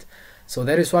point, right? So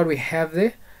that is what we have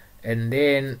there. And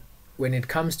then when it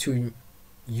comes to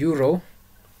euro,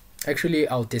 actually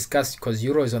I'll discuss, because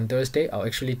euro is on Thursday, I'll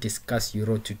actually discuss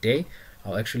euro today.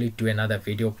 I'll actually do another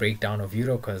video breakdown of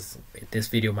euro, because this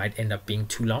video might end up being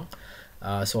too long.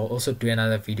 So I'll also do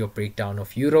another video breakdown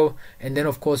of euro, and then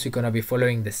of course we're going to be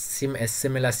following the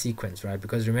similar sequence, right?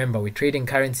 Because remember, we're trading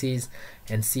currencies,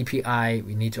 and CPI,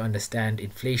 we need to understand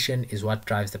inflation is what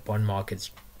drives the bond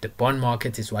markets. The bond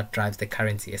market is what drives the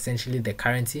currency. Essentially the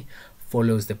currency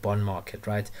follows the bond market,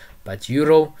 right? But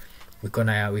euro, I'm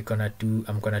gonna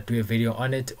do a video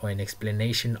on it, or an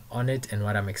explanation on it, and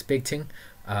what I'm expecting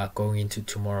going into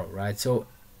tomorrow, right? So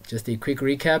just a quick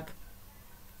recap.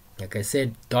 Like I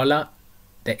said, dollar,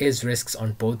 there is risks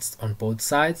on both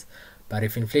sides, but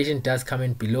if inflation does come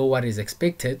in below what is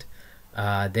expected,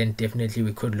 then definitely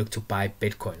we could look to buy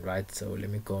Bitcoin, right? So let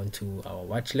me go into our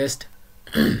watch list.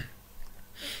 Go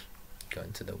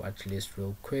into the watch list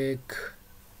real quick.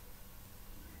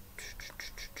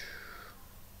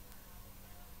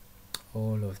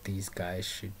 All of these guys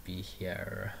should be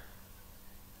here.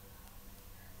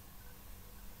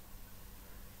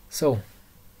 So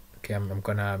okay, I'm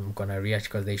gonna react,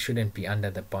 because they shouldn't be under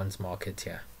the bonds market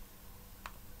here.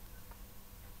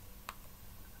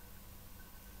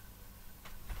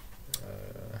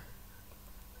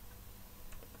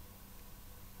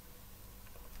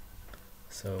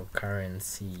 So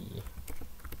currency,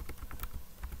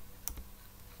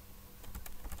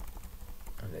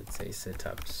 let's say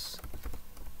setups.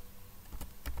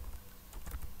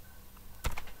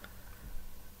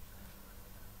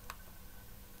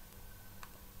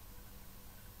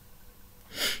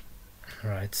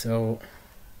 Right, so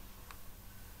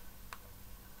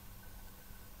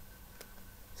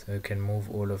you can move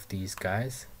all of these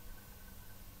guys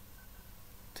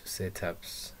to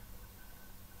setups.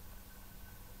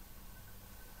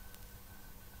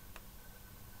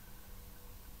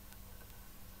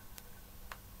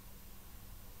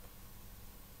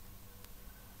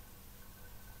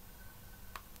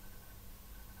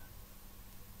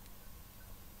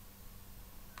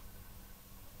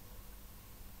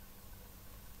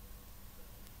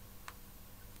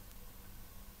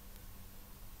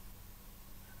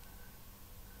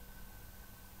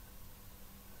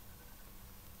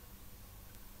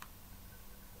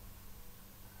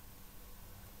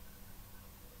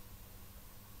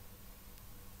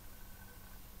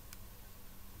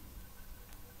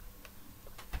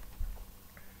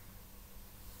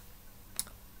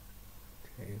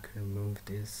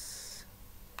 this.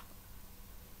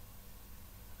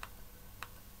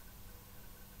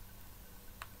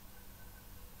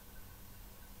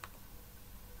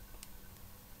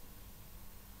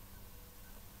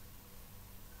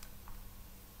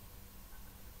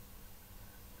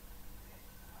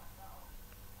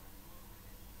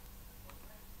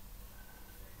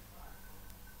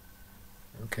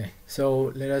 Okay,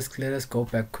 so let us go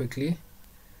back quickly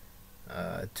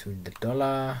to the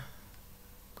dollar,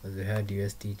 because we had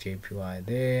USD JPY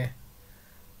there.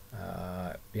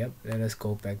 Yep, let us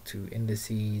go back to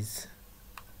indices.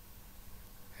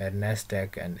 Had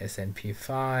Nasdaq and S&P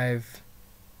 5.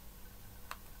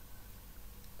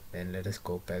 Then let us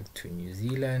go back to New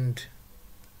Zealand.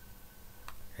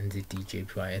 NZD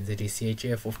JPY, NZD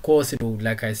CHF. Of course, it will,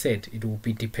 like I said, it will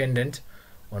be dependent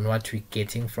on what we're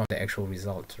getting from the actual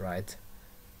result, right?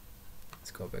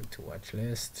 Let's go back to watch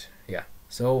list. Yeah,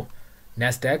 so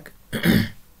Nasdaq would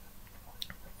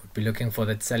be looking for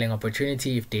that selling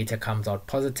opportunity if data comes out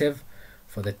positive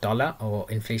for the dollar, or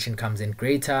inflation comes in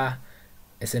greater.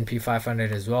 S&P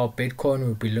 500 as well. Bitcoin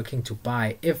will be looking to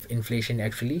buy if inflation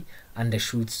actually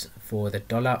undershoots for the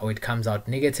dollar, or it comes out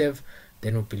negative,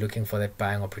 then we'll be looking for that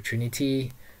buying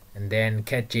opportunity. And then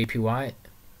CAD JPY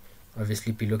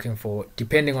obviously be looking for,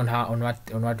 depending on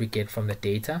what we get from the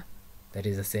data. That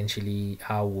is essentially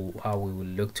how we will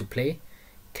look to play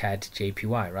CAD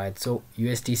JPY, right? So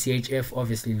USD CHF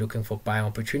obviously looking for buying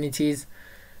opportunities,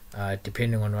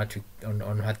 depending on what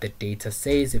the data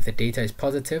says. If the data is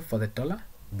positive for the dollar,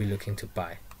 we'll be looking to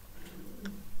buy.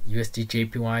 USD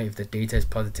JPY, if the data is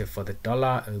positive for the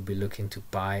dollar, we'll be looking to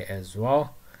buy as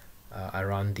well,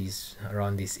 around these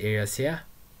areas here.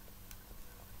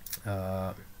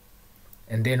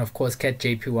 And then of course CAD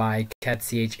JPY, CAD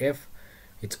CHF,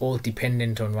 it's all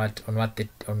dependent on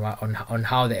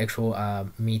how the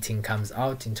actual meeting comes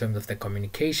out in terms of the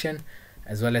communication,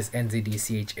 as well as NZD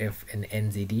CHF and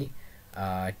NZD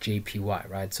JPY,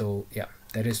 right? So yeah,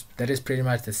 that is pretty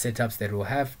much the setups that we'll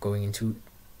have going into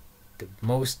the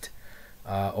most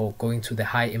or going to the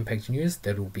high impact news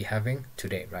that we'll be having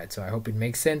today, right? So I hope it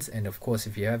makes sense, and of course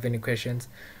if you have any questions,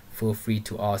 feel free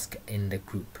to ask in the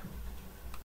group.